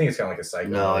 Yeah, I think it's kind of like a psycho.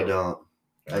 no, I move. don't.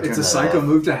 I it's turn a that psycho off.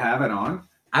 move to have it on.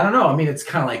 I don't know. I mean, it's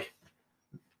kind of like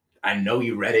I know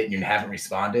you read it and you haven't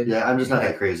responded. Yeah, I'm just not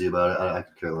that crazy about it. I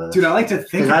could care less. Dude, I like to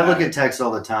think Because I about look it. at texts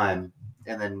all the time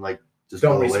and then like just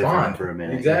Don't go away from respond it for a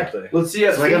minute. Exactly. Let's see.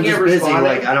 It's like I'm Speaking just of busy. responding,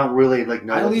 Like I don't really like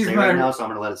know I what to leave say my- right now, so I'm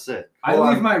gonna let it sit. I Hold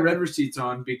leave on. my read receipts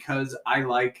on because I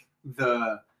like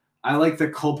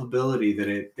the culpability that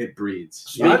it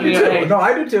breeds. I do Speaking of- too. No,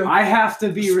 I do too. I have to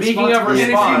be Speaking responsible. of And if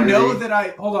you respond- know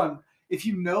that if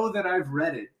you know that I've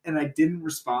read it and I didn't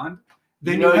respond,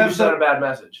 then you know have you sent the, a bad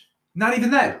message. not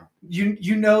even that.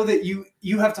 You know that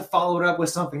you have to follow it up with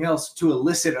something else to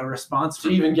elicit a response To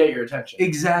from even you. get your attention.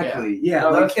 Exactly. Yeah. No,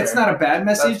 like that's it's fair. not a bad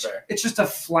message. fair. It's just a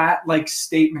flat like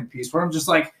statement piece where I'm just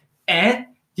like,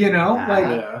 You know, like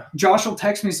Yeah. Josh will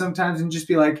text me sometimes and just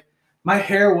be like, my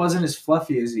hair wasn't as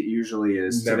fluffy as it usually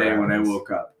is Never today when I happens.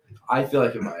 woke up. I feel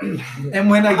like it might. And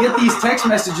when I get these text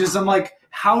messages, I'm like,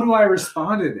 how do I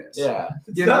respond to this? Yeah.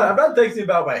 You know? I'm not thinking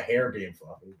about my hair being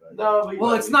fluffy. But No, but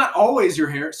Well, it's not always your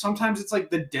hair. Sometimes it's like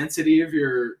the density of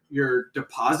your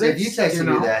deposits. If you texted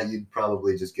know? me that, you'd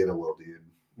probably just get a well, dude.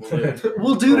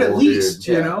 We'll do it at Well, least, dude,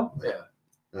 you yeah. know? Yeah.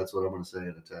 That's what I'm gonna say in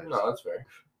a text. No, that's fair.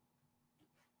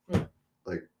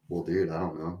 Like, well, dude, I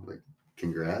don't know. Like,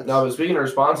 congrats. No, but speaking of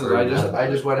responses, Or I not.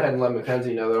 just went ahead and let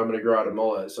Mackenzie know that I'm going to grow out a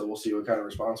mullet. So we'll see what kind of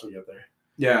response we get there.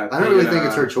 Yeah. I don't really think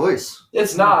it's her choice.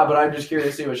 It's not, but I'm just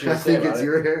curious to see what she I has to say think about it's it.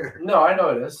 your hair. No, I know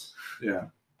it is, Yeah.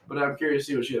 but I'm curious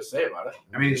to see what she has to say about it.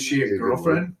 I mean, is she a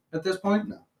girlfriend at this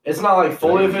point? It's not like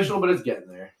fully official, but it's getting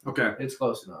there. Okay. It's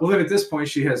close enough. Well, then at this point,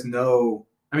 she has no.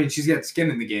 I mean, she's got skin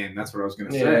in the game. That's what I was going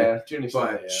to say. yeah, to an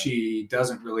extent, But yeah. she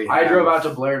doesn't really. I have- drove out to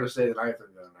Blair to stay the night the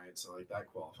other night, so like that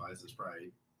qualifies as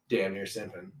probably damn near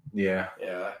simping. yeah,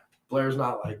 Yeah, Blair's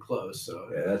not like close, so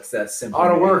that's simple.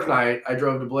 on a work night, I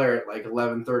drove to Blair at like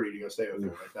 11:30 to go stay with her.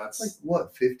 Like that's Like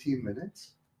what? 15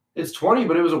 minutes? it's 20,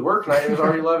 but it was a work night. It was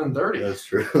already 11:30. That's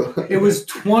true. It was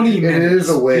 20 It minutes. is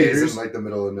a ways Peters. in like the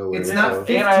middle of nowhere. It's not so-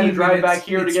 fit- And I had to 15 drive back minutes,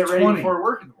 here to it's get ready 20. before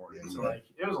work in the morning. So like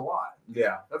it was a lot.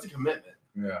 Yeah, That's a commitment.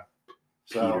 yeah,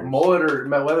 So Peters. mullet or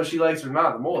whether she likes it or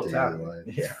not, the mullet's Daily happening. life.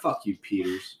 yeah. Fuck you,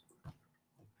 Peters.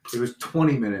 It was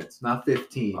 20 minutes, not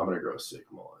 15. I'm gonna grow a sick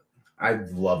mullet. I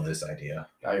love this idea.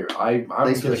 I'm Thanks gonna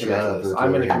for the commit shout to out this. for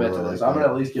I'm gonna Twitter commit handle, to this. like I'm gonna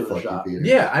that. at least give it a Fuck you, shot. Peter.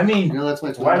 Yeah, I mean, You know, that's my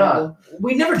Why Twitter not? handle.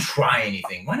 we never try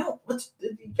anything. Why not?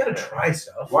 You gotta try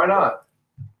stuff. Why not?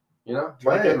 You know,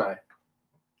 Try why it. couldn't I?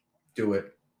 Do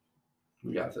it.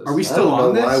 We got this. Are we I still don't know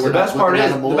on this? why The we're best not part looking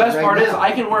is at a the mullet best right part is now.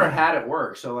 I can wear a hat at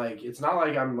work, so like it's not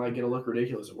like I'm like gonna look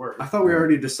ridiculous at work. I thought we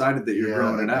already decided that you're Yeah,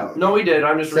 growing it I out. No, we did.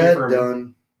 I'm just Said reaffirming.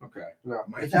 done. Okay. No,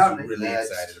 Mike's it's happening. really Next.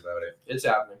 excited about it. It's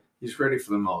happening. He's ready for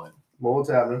the mullet.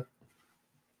 Mullet's happening.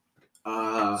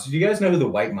 So do you guys know who the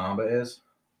White Mamba is?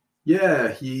 Yeah,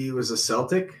 he was a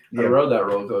Celtic. I rode that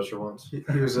roller coaster once. He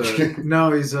was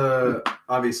he's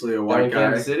obviously a Down white in guy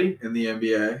Kansas City. in the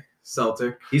NBA.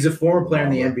 Celtic. He's a former player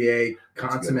in the Mamba. NBA, That's a good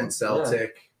consummate one.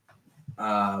 Celtic.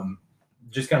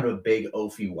 Just kind of a big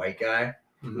oafy white guy.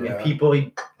 Mhm. Yeah. And people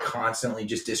he constantly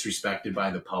just disrespected by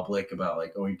the public about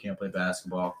like, oh, you can't play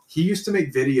basketball. He used to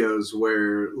make videos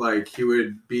where like he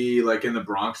would be like in the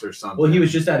Bronx or something. Well, he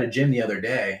was just at a gym the other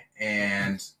day,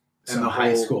 and some the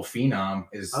high whole- school phenom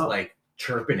is Oh. like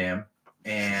chirping him.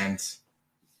 And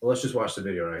well, let's just watch the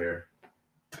video right here.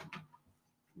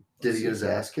 Did he get his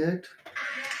ass kicked?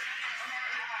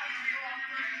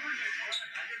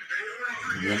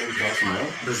 You want me to toss him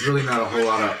out? There's really not a whole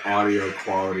lot of audio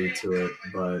quality to it,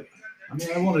 but I mean,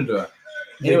 I wanted to.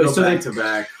 they Anyway, go so back they to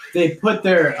back. they put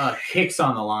their kicks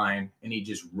on the line, and he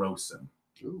just roasts them.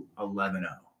 Ooh. 11-0.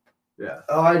 Yeah.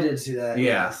 Oh, I did see that.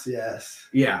 Yeah. Yes.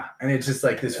 Yeah, and it's just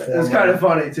like this. It's former- kind of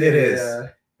funny too. It is. Yeah.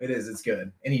 It is. It's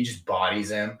good, and he just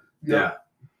bodies him. Yeah.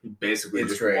 He basically It's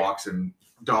just great.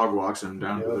 dog walks him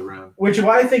down to Yep. the rim. Which is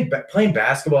why I think playing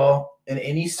basketball in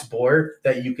any sport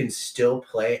that you can still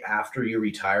play after you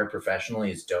retire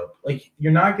professionally is dope. Like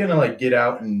you're not gonna like get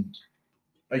out and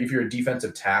like if you're a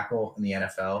defensive tackle in the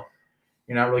NFL,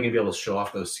 you're not really gonna be able to show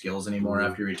off those skills anymore Mhm.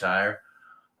 after you retire.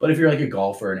 But if you're like a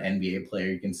golfer, an NBA player,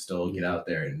 you can still get out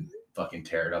there and fucking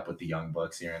tear it up with the young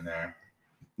bucks here and there,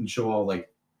 and show all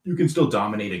like you can still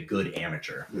dominate a good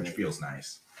amateur, which Right. feels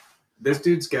nice. This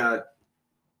dude's got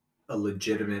a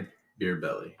legitimate beer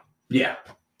belly Yeah.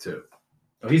 too.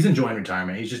 Oh, he's enjoying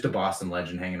retirement. He's just a Boston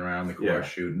legend hanging around the course Yeah.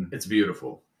 shooting. It's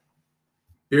beautiful.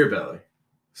 Beer belly.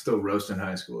 Still roasting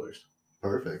high schoolers.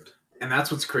 Perfect. And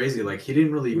that's what's crazy. Like he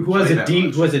didn't really Who was play it? that D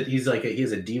much. was it? He's like he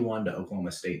has a D1 to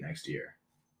Oklahoma State next year.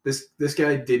 This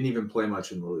guy didn't even play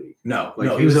much in the league. No, Like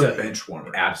no, he was a bench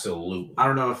warmer. Absolutely. I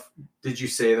don't know if did you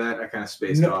say that? I kind of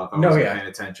spaced No- off. I no, wasn't yeah. paying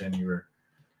attention. You were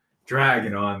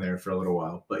dragging on there for a little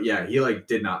while. But yeah, he like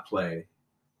did not play.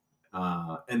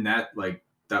 And that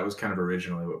was kind of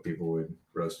originally what people would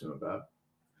roast him about.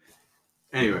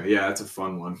 Anyway, yeah, that's a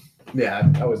fun one. Yeah,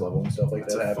 I always love when stuff like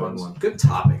That's that a fun happens. one. Good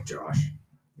topic, Josh.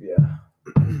 Yeah,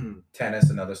 tennis,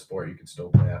 another sport you can still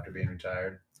play after being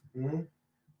retired. Mhm.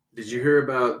 Did you hear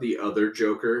about the other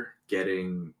Joker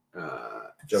getting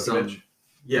Djokovic?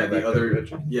 yeah, the Novak other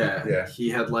Djokovic? yeah. Yeah. He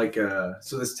had like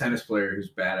so this tennis player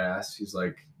who's badass. He's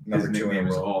like Number his 2 in the nickname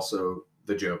is world. also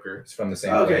the Joker. It's from the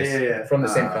same Okay, place. yeah. From the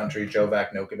same Uh, country,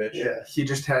 Novak Djokovic. Yeah. He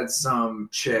just had some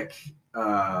chick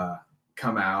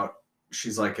come out.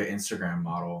 She's like an Instagram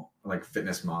model, like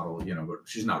fitness model, but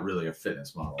she's not really a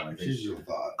fitness model. I think. She's your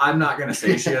thought. I'm not gonna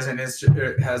say she has an has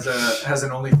an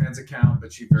OnlyFans account,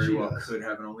 but she very She well does. could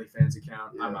have an OnlyFans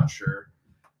account. I'm Yeah. not sure.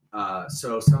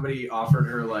 So somebody offered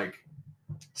her like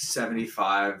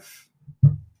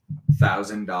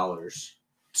 $75,000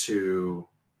 to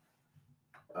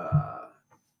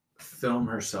film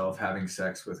herself having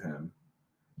sex with him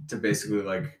to basically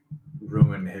like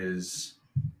ruin his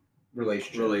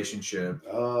relationship.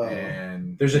 Oh,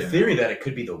 And There's a you know, theory that it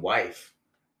could be the wife.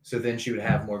 So then she would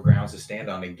have more grounds to stand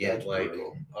on and get That's like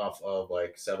brutal. off of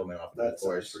like settlement off the that's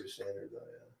divorce. pretty standard though.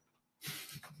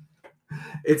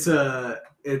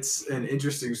 it's an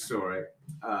interesting story.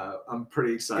 I'm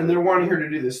pretty excited. And they're wanting her to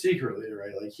do this secretly,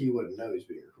 right? Like he wouldn't know he's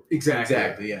being recorded.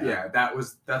 exactly. Yeah. Yeah,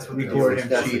 that's what Record the him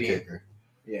That's the cheating. kicker.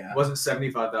 Yeah. wasn't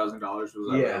 $75,000. Was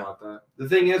that Yeah. right about that? The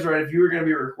thing is, right? If you were going to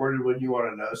be recorded, wouldn't you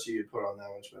want to know so you'd put on that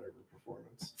much better of a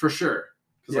performance? For sure.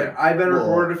 Because Yeah. like I've been Well,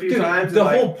 recorded a few Dude, times. the and,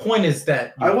 like, whole point is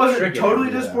that I you're wasn't tricking totally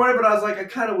him. disappointed, but I was like, I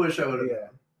kind of wish I would have. Yeah.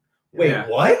 Wait, Yeah.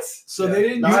 what? So Yeah. they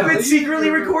didn't. No, use I've it? been secretly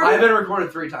recorded? I've been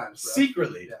recorded 3 times. Bro.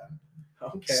 Secretly. Yeah.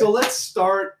 Okay. So let's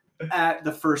start at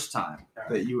the first time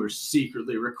Alright. that you were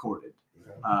secretly recorded.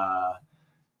 Okay.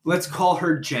 Let's call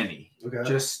her Jenny. Okay.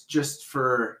 Just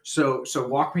for so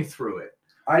walk me through it.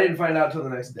 I didn't find out till the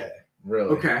next day. really?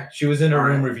 Okay. She was in her All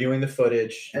room right. reviewing the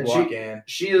footage. You And walk in.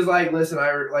 She is like, listen,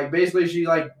 basically she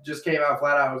like just came out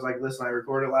flat out. I was like, listen, I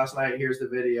recorded last night. Here's the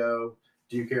video.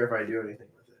 Do you care if I do anything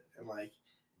with it? And like,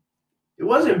 it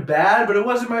wasn't bad, but it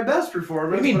wasn't my best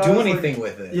performance. What do you mean but I do was, like, anything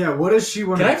with it? Yeah. What does she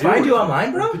want? Can I do find with you it?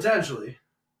 online, bro? Potentially,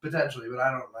 but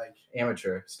I don't like.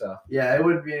 Amateur stuff. Yeah, it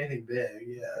wouldn't be anything big.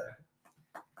 Yeah,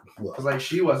 Well, because like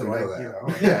she wasn't I like know you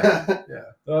know. yeah.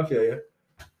 Okay. Yeah.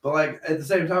 But like at the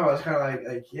same time, I was kind of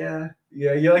like yeah.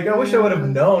 Yeah. You're like, I wish I would have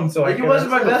known. So Like I it could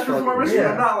wasn't my that's best fucking performance, weird.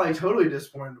 but I'm not like totally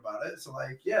disappointed about it. So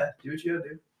like, yeah, do what you gotta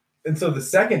do. And so the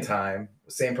second time,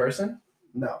 same person?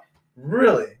 No,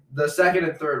 Really? the second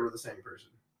and third were the same person,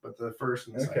 but the first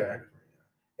and the second. Okay. were different,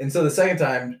 And so the second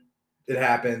time it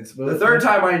happens. yeah. The third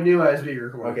time I knew I was being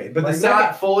recorded. Okay, but the like, second-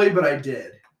 not fully, but I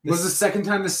did. Was the second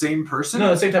time the same person? No,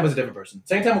 the second time was a different person.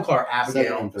 Second time we'll call her Second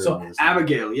Abigail. and third So, was-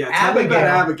 Abigail. Yeah. Tell me about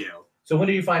Abigail. Abigail. so when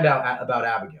did you find out about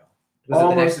Abigail? Was it the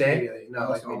Almost next day? immediately. No,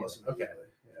 Almost like almost immediately. Okay. immediately.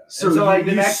 Yeah. So, And like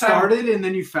the you next time, started and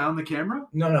then you found the camera.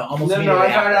 No, almost no, I immediately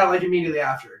found after. out like immediately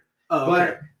after. Oh,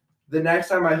 But the next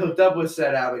time I hooked up with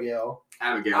said Abigail,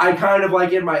 Abigail. I kind of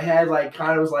like in my head like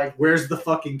kind of was like, Where's the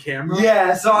fucking camera?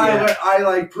 yeah. So Yeah. I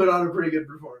like put on a pretty good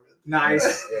performance.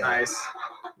 Nice. Yeah.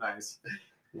 Nice.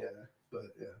 Yeah, but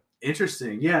yeah.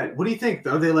 Interesting. Yeah. What do you think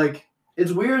though? They like.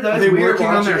 It's weird though. Are It's they weird working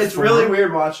on watching. their It's really form?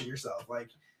 weird watching yourself. Like,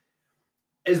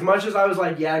 as much as I was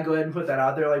like, yeah, go ahead and put that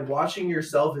out there. Like, watching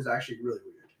yourself is actually really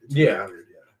weird. It's really Yeah. weird,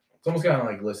 yeah. It's almost kind of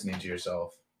like listening to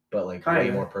yourself, but like Kinda.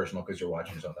 way more personal because you're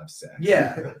watching yourself have sex.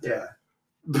 Yeah, yeah.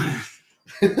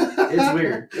 It's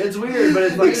weird. It's weird, but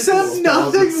it's like Except cool.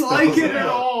 nothing's Spells like it it at out.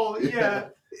 all. Yeah. Yeah.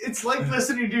 It's like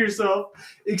listening to yourself,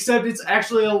 except it's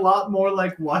actually a lot more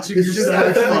like watching It's just yourself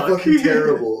actually fuck. fucking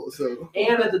terrible. So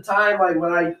And at the time, like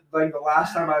when I like the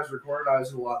last time I was recorded, I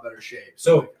was in a lot better shape.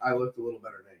 So- like, I looked a little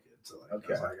better naked. So like, I was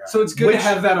Okay. like, all right. So it's good Which- to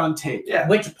have that on tape. yeah,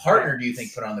 Which partner do you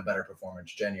think put on the better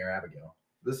performance, Jenny or Abigail?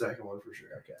 the second one for sure.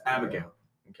 Okay. Abigail.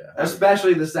 Okay.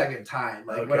 Especially the second time.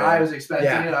 Like when Okay. I was expecting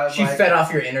it, I Yeah. was She like, fed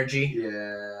off your energy.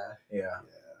 yeah. Yeah.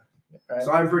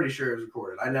 So I'm pretty sure it was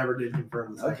recorded. I never did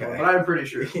confirm the second Okay. one, but I'm pretty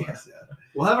sure it Yeah. was. Yeah.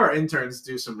 We'll have our interns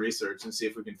do some research and see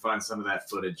if we can find some of that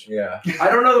footage. Yeah. I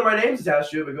don't know that my name's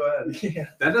attached to it, but go ahead. Yeah.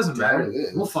 That doesn't matter. It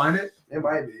is. We'll find it. It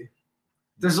might be.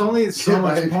 There's only so Yeah,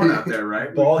 much maybe. porn out there,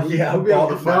 right? Bald, yeah, We'll be able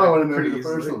to bald, find now I it want to know pretty who the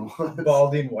first easily. one was.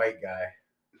 balding white guy.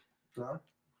 Huh?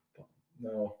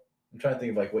 No. I'm trying to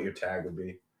think of like what your tag would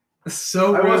be.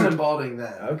 So I rude. wasn't balding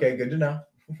then. Okay, good to know.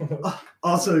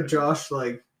 Also, Josh,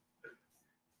 like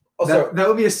Also, that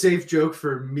would be a safe joke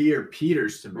for me or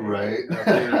Peters to make. Right.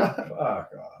 Yeah. fuck off.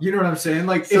 You know what I'm saying?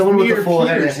 Like Someone if with me a or full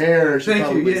head of Peters, hair should Thank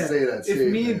you, probably yeah. say that if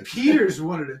me and statement. Peters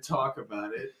wanted to talk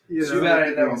about it, you Too know, bad I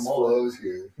didn't have a These mullet. flows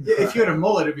here. yeah, if you had a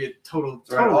mullet, it'd be a totally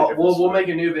Right, different we'll story. make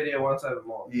a new video once I have a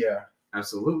mullet. Yeah.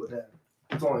 Absolutely.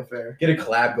 It's only fair. Get a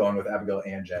collab going with Abigail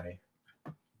and Jenny.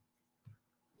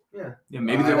 Yeah,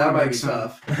 maybe they that want to might make be some,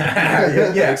 tough.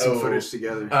 make some Oh. footage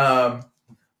together.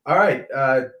 All right.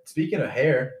 Speaking of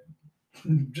hair,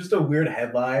 just a weird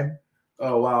headline.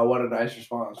 Oh wow, what a nice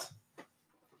response.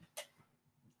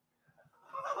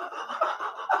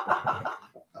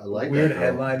 I like Weird that girl.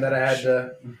 headline that I had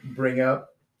to bring up.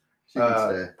 She can uh,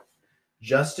 stay.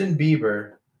 Justin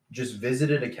Bieber just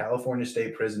visited a California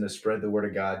state prison to spread the word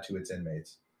of God to its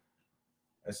inmates.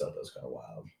 I thought that was kind of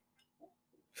wild.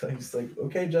 So I'm just like,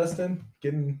 okay, Justin,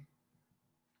 getting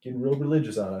real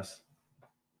religious on us.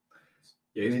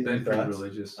 Yeah, he's any been pretty thoughts?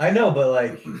 religious. I know, but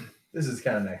like, this is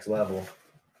kind of next level,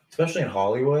 especially in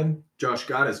Hollywood. Josh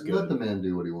God is Let good. the man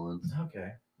do what he wants.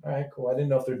 Okay. All right, cool. I didn't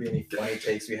know if there'd be any funny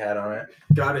takes we had on it.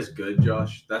 God is good,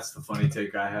 Josh. That's the funny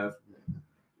take I have.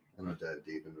 I don't dive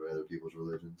deep into other people's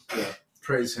religions.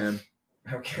 Praise him.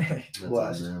 Okay. That's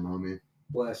Blessed. on them, homie.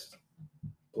 Blessed.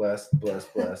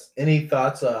 Blessed. Any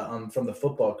thoughts from the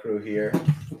football crew here?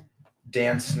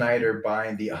 Dan Snyder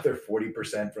buying the other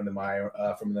 40% from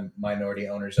the minority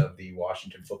owners of the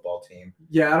Washington football team.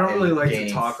 Yeah, I don't And really like to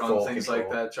gaining talk on full things control.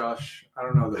 like that, Josh. I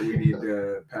don't know that we need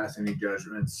to pass any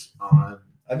judgments on.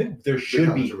 I think there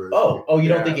should be. controversy. Oh, you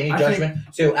don't Yeah, think any I think- judgment?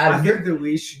 So I Adam, think that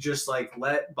we should just like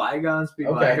let bygones be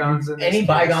okay. bygones. In this Any case.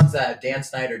 bygones that Dan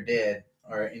Snyder did,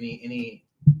 or any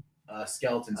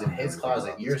skeletons in his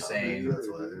closet, you're saying That's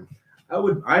why. I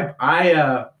would.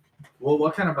 Well,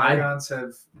 what kind of bygones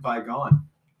have bygone?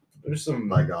 there's some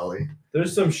By golly.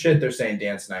 there's some shit they're saying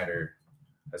Dan Snyder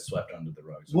has swept under the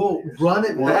rugs. over Well, the years. run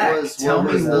it back. Tell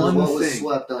me one what was thing.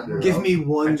 swept under? Give me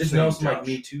one. I just thing, know some like Josh.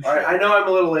 Me Too shit. All right, I know I'm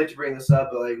a little late to bring this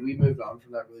up, but like we moved on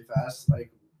from that really fast.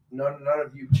 Like none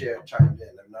of you chimed in.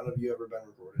 Have none of you ever been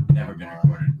recorded? Never been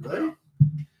recorded. Really?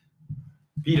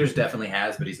 Peters definitely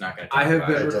has, but he's not going to. I have I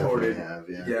been definitely recorded. have,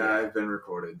 yeah. Yeah, I've been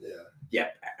recorded. Yeah.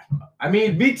 Yep. I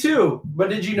mean, me too. But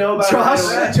did you know about it right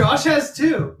away? Josh has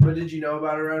two. But did you know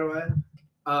about it right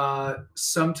away?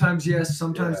 Sometimes yes,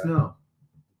 sometimes Yeah. no.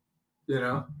 You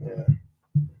know. Yeah.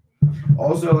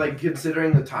 Also, like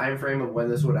considering the time frame of when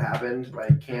this would have happened,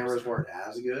 like cameras weren't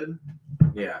as good,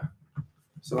 Yeah.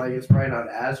 so like it's probably not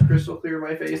as crystal clear in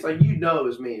my face. Like you know it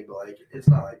was me, but like it's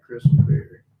not like crystal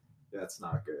clear. That's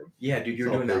not good. Yeah, dude, you're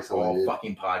It's all doing that whole pixelated.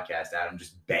 fucking podcast, Adam,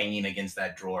 just banging against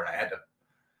that drawer, and I had to.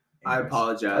 I Anyways.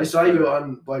 apologize. I saw you for-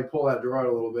 on like pull that drawer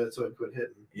a little bit, so it quit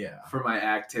hitting. Yeah. for my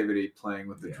activity playing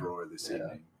with the Yeah. drawer this Yeah.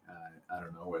 evening. I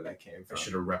don't know where that came I from.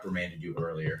 should have reprimanded you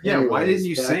earlier. Yeah, why Anyways, didn't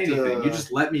you back say to- anything? You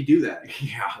just let me do that.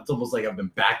 Yeah, it's almost like I've been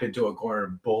backed into a corner,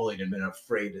 bullied, and been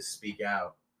afraid to speak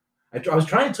out. I was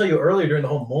trying to tell you earlier during the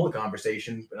whole mullet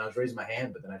conversation, and I was raising my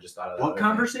hand, but then I just thought of that. What other thing.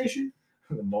 conversation?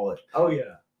 The mullet. Oh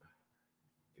yeah.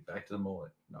 Get back to the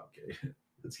mullet. No, I'm kidding.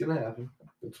 It's gonna happen.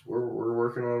 We're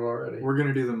working on it already. We're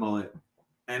gonna do the mullet,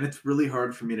 and it's really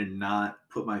hard for me to not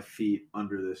put my feet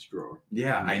under this drawer.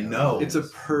 Yeah, I Yeah. know. It's a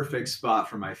perfect spot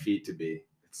for my feet to be,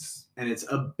 and it's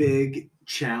a big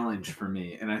challenge for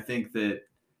me. And I think that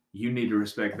you need to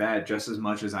respect that just as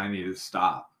much as I need to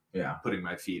stop Yeah. putting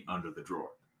my feet under the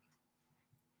drawer.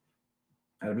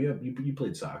 Adam, you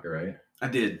played soccer, right? I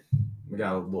did. We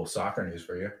got a little soccer news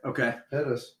for you. Okay. Hit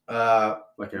us.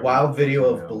 Like everyone- Wild video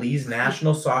of No. Belize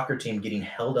national soccer team getting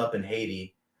held up in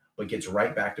Haiti, but gets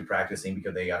right back to practicing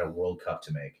because they got a World Cup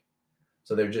to make.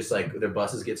 So they're just like their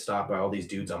buses get stopped by all these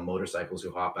dudes on motorcycles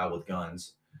who hop out with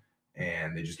guns,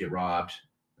 and they just get robbed.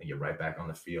 They get right back on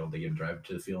the field. They get drive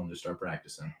to the field and just start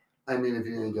practicing. I mean, if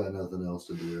you ain't got nothing else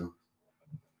to do.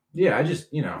 Yeah, I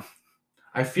just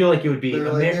I feel like it would be.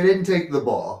 They're like, they didn't take the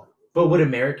ball. But would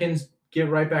Americans get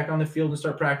right back on the field and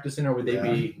start practicing, or would they Yeah,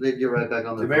 be? They'd get right back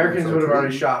on The the Americans would have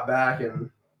already shot back and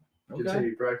Okay.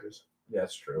 continued practice. Yeah,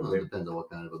 that's true. Well, They, it depends on what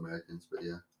kind of Americans, but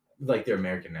yeah. like their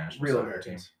American national Real soccer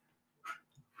Americans.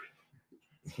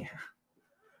 team. Yeah.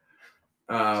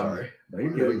 Sorry. No, you're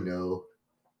What do we good. know?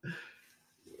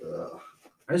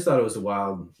 I just thought it was a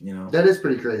wild, That is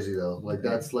pretty crazy though. Like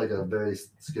that's like a very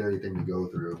scary thing to go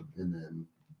through, and then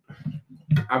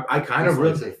I kind just, of like,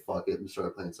 really, say fuck it and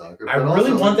start playing soccer. I But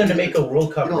really also, want them to make a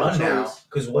World Cup you don't have run now, choice.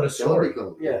 because what a that would story. be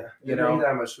cool. Yeah. You It know? made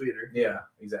that much sweeter. Yeah,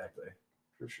 exactly.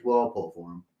 For sure. Well, I'll pull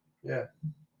for him.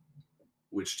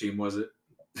 Which team was it?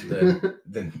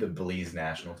 The Belize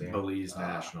national team. Belize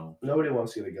National. Nobody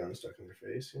wants to get a gun stuck in their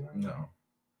face, you know? No.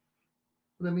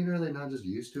 But I mean, are they not just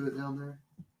used to it down there?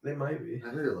 They might be. I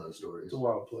heard a lot of stories. It's a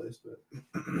wild place, but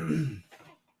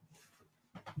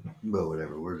But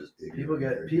whatever, we're just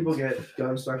ignorant people Americans get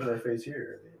guns stuck in their face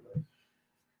here. I mean, like,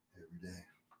 every day.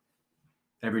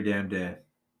 Every damn day.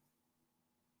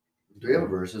 Do we have a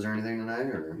verses or anything tonight,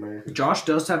 or American. Josh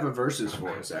does have a verses for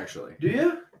us, actually. Do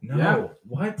you? No. Yeah.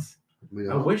 What? we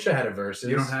I don't? wish I had a versus.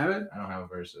 You don't have it? I don't have a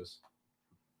versus.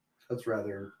 That's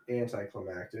rather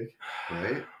anticlimactic.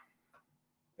 Right?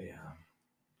 Yeah.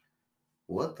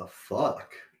 What the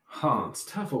fuck? Huh. It's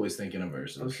tough always thinking of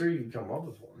versus. I'm sure you can come up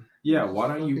with one. Yeah, why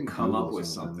don't you Fucking come up Google with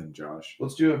something. something, Josh?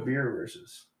 Let's do a beer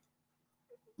versus.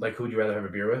 Like, who would you rather have a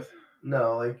beer with?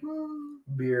 No, like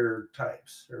beer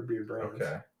types or beer brands.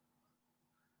 Okay.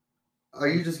 Are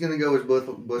you just gonna go with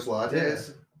Bush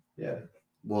lattes? Yeah.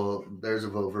 Well, there's a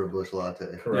vote for a Bush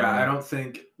latte. Correct. Yeah, I don't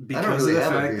think I don't because really of the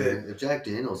have a fact beer. that If Jack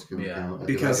Daniels can Yeah. count,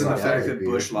 because of the I'd fact have a that beer.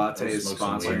 Bush Latte I'll is smoke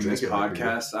some sponsoring weed. this Drink it like beer.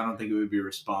 podcast, I don't think it would be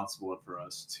responsible for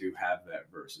us to have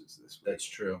that versus this week. That's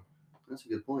true. That's a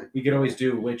good point. We could always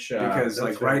do which Because that's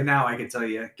like fair. right now, I can tell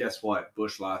you, guess what?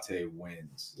 Bush Latte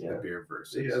wins Yeah. the beer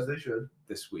versus See, as they should.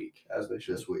 this week, As they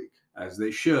should. This week. as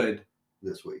they should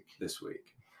This week. this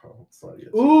week. Oh, it's not yet.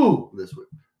 Ooh, This week.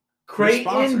 Creighton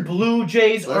sponsored. Blue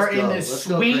Jays Let's are in go. the Let's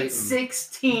go, Sweet Creighton.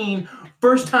 16.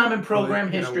 First time in program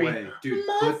Put it history. away. Dude,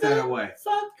 put that away.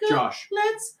 Motherfucker, Josh,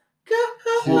 let's go.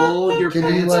 hold your Can you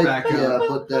pants like back yeah, up.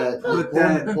 put that Put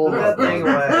that- hold put up, that thing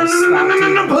bro. away. Stop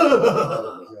doing that.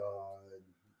 Oh god.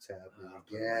 It's happening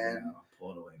again.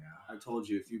 Pull it away now. I told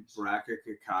you, if you bracket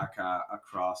Kakaka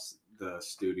across the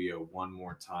studio one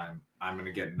more time, I'm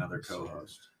gonna get another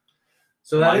co-host.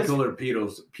 So that is Michael or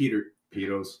Peters,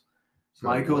 So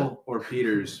Michael or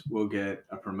Peters will get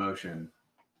a promotion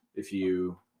if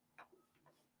you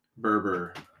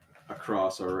berber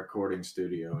across our recording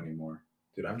studio anymore.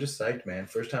 dude, I'm just psyched, man.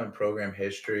 First time in program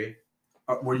history.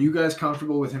 Were you guys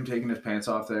comfortable with him taking his pants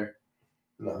off there?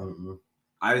 No. Mm-mm.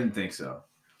 I didn't think so.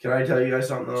 Can I tell you guys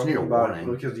something Just need though a about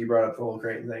warning. because you brought up the whole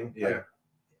Creighton thing? Yeah. Like,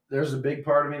 there's a big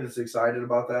part of me that's excited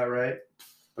about that, right?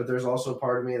 But there's also a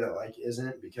part of me that like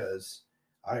isn't because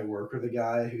I work with a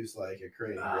guy who's like a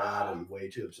Creighton grad and way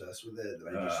too obsessed with it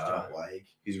that I just don't like.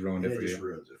 He's ruined And it it for just you.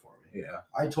 ruins it for me. Yeah.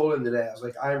 I told him today, I was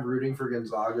like, I'm rooting for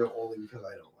Gonzaga only because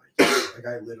I don't like it. Like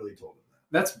I literally told him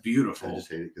That's I beautiful. just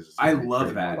hate it because I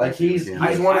love that. that. Like he's Yeah.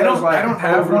 one of I those don't- like I don't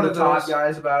have over one the of top those-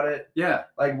 guys about it. Yeah.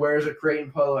 Like wears a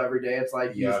Creighton polo every day. It's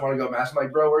like you just Yeah. want to go mask. I'm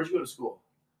like, bro, where'd you go to school?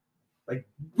 Like,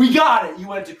 we got it. You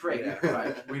went to Creighton. Yeah,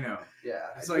 Right. we know. Yeah.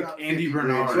 It's like Andy 50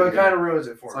 Bernard. So it yeah. kind of ruins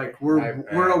it for It's me. like we're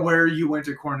I- aware you went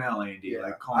to Cornell, Andy. Yeah.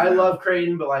 Like, calm I down. love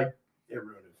Creighton, but like it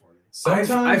ruined it for me.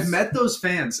 I've met those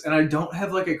fans, and I don't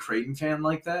have like a Creighton fan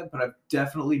like that, but I've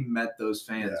definitely met those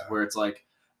fans Yeah. where it's like,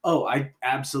 oh, I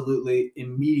absolutely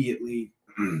immediately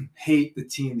hate the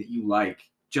team that you like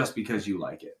just because you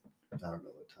like it. I don't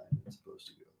know what time it's supposed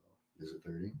to go though. Is it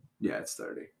 30? Yeah, it's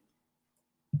 30.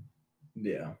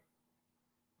 Yeah.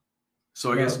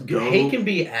 So I guess go. Hate can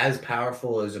be as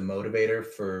powerful as a motivator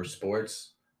for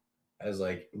sports as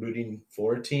like rooting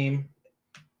for a team.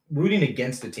 Rooting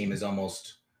against a team is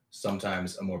almost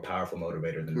sometimes a more powerful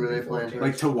motivator than Who are they rooting for a playing team.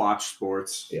 like to watch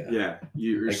sports. Yeah.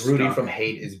 You're Like rooting stuck. from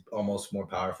hate is almost more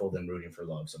powerful than rooting for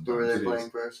love Who are sometimes. they it playing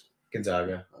is. first?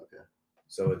 Gonzaga. Okay.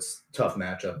 So it's tough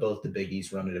matchup. Both the Big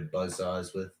East run it at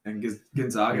Buzzsaws with And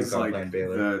Gonzaga's UConn like playing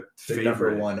Baylor. the the favorite.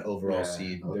 number one overall Yeah,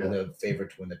 seed. okay. They're the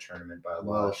favorite to win the tournament by a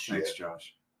Well, lot. shit. Thanks,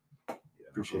 Josh.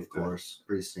 Appreciate Of course.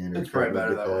 Pretty standard. It's probably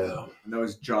better Get that way though. And that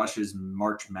was Josh's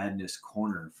March Madness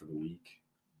corner for the week.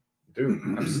 Dude,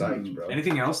 I'm psyched, bro.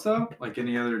 Anything else though? Like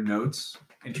any other notes?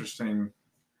 Interesting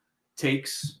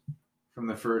takes from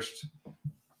the first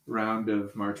round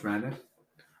of March Madness?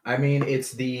 I mean,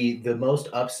 it's the most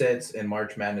upsets in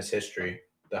March Madness history,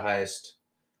 the highest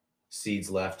seeds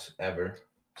left ever.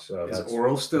 So Is that's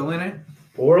Oral still in it?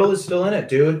 Oral is still in it,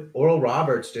 dude. Oral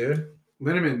Roberts, dude.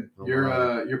 Linneman, Oh,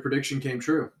 your prediction came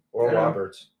true. Oral Yeah.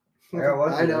 Roberts. I got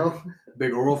lucky I know.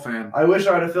 Big Oral fan. I wish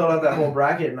I would have filled out that whole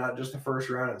bracket and not just the first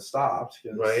round and stopped.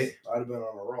 'Cause Right. I'd have been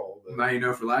on a roll. But Now you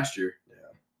know for last year.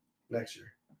 next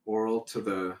year, Oral to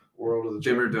the World of the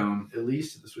Dimmer Champion. Dome. At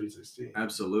least to the Sweet 16.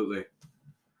 Absolutely.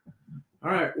 All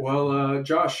right. Well,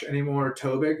 Josh, any more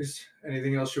Tobigs?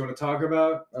 Anything else you want to talk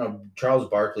about? Charles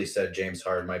Barkley said James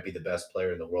Harden might be the best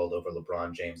player in the world over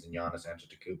LeBron James and Giannis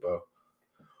Antetokounmpo.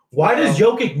 Why does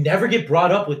Jokic never get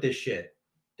brought up with this shit?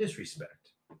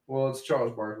 Disrespect. Well, it's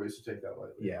Charles Barkley, so take that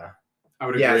lightly. Yeah. I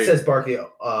would agree. Yeah, it says Barkley.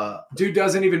 Dude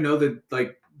doesn't even know the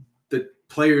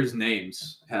players'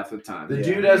 names half the time. The Yeah.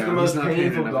 dude has You the know, most he's not paying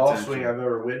painful enough golf attention. swing I've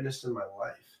ever witnessed in my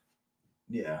life.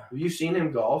 Yeah. Have you seen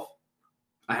him golf?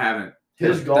 I haven't.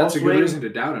 His golf That's a good swing. reason to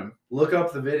doubt him. Look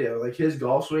up the video. Like his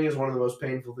golf swing is one of the most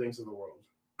painful things in the world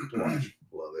to watch.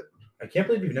 Love it. I can't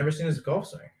believe you've never seen his golf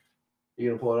swing. You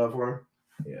gonna pull it up for him?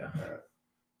 Yeah.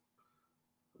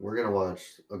 We're gonna watch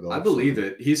a golf. I believe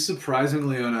it. He's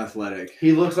surprisingly unathletic.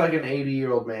 He looks like an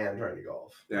 80-year-old man trying to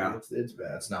golf. Yeah. It's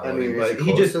bad. That's not I what mean, he, is but he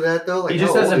he close just to that though. Like, he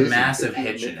just how has a old is he? massive 50s,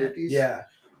 hitch in it. mid-50s? Yeah.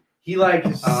 He like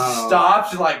Oh.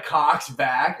 stops, like cocks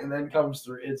back, and then comes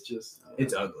through. It's just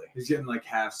it's ugly. He's getting like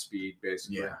half speed,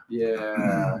 basically. Yeah.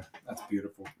 yeah. That's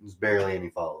beautiful. There's barely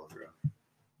any follow through.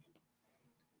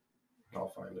 I'll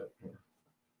find it.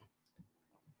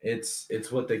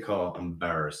 It's what they call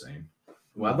embarrassing.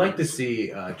 Well, I'd like to see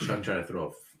Chuck try to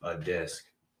throw a disc.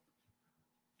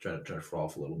 Try to fall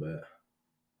off a little bit.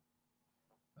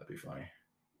 That'd be funny.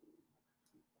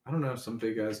 I don't know if some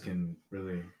big guys can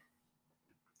really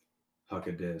huck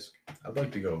a disc. I'd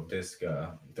like to go disc,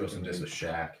 throw some disc with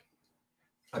Shaq.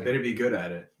 I bet he'd be good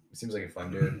at it. Seems like a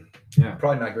fun dude. Yeah.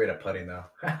 Probably not great at putting though.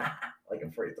 Like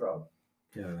a free throw.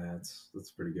 Yeah,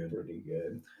 that's pretty good. Pretty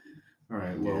good. All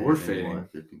right. Well, Yeah, we're maybe fading. more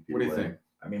 15 feet What do you away. think?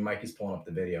 I mean, Mikey's pulling up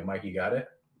the video. Mike, you got it?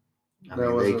 I That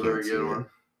mean, wasn't a they very can't see good it. one.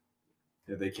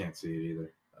 Yeah, they can't see it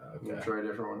either. I'm gonna Okay. try a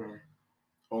different one here.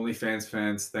 OnlyFans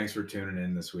fans, thanks for tuning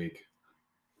in this week.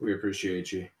 We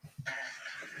appreciate you.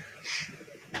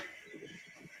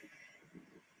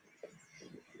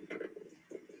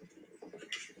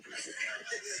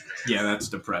 Yeah, that's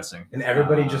depressing. And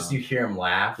everybody just, you hear him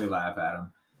laugh. They laugh at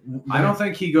him. I don't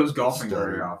think he goes golfing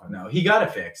very Stutter. often. No, he got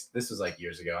it fixed. This was like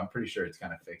years ago. I'm pretty sure it's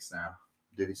kind of fixed now.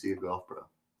 Did he see a golf pro?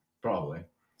 Probably.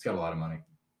 He's got a lot of money.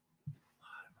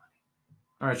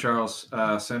 All right, Charles,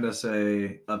 send us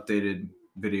a updated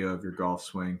video of your golf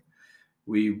swing.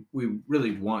 We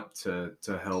really want to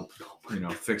help,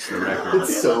 fix the record.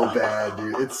 It's so bad,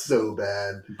 dude. It's so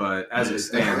bad. But as it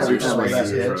stands, your Oh my swing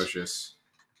is God. atrocious.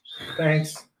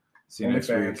 Thanks. See you next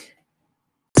OnlyFans.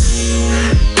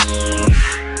 week.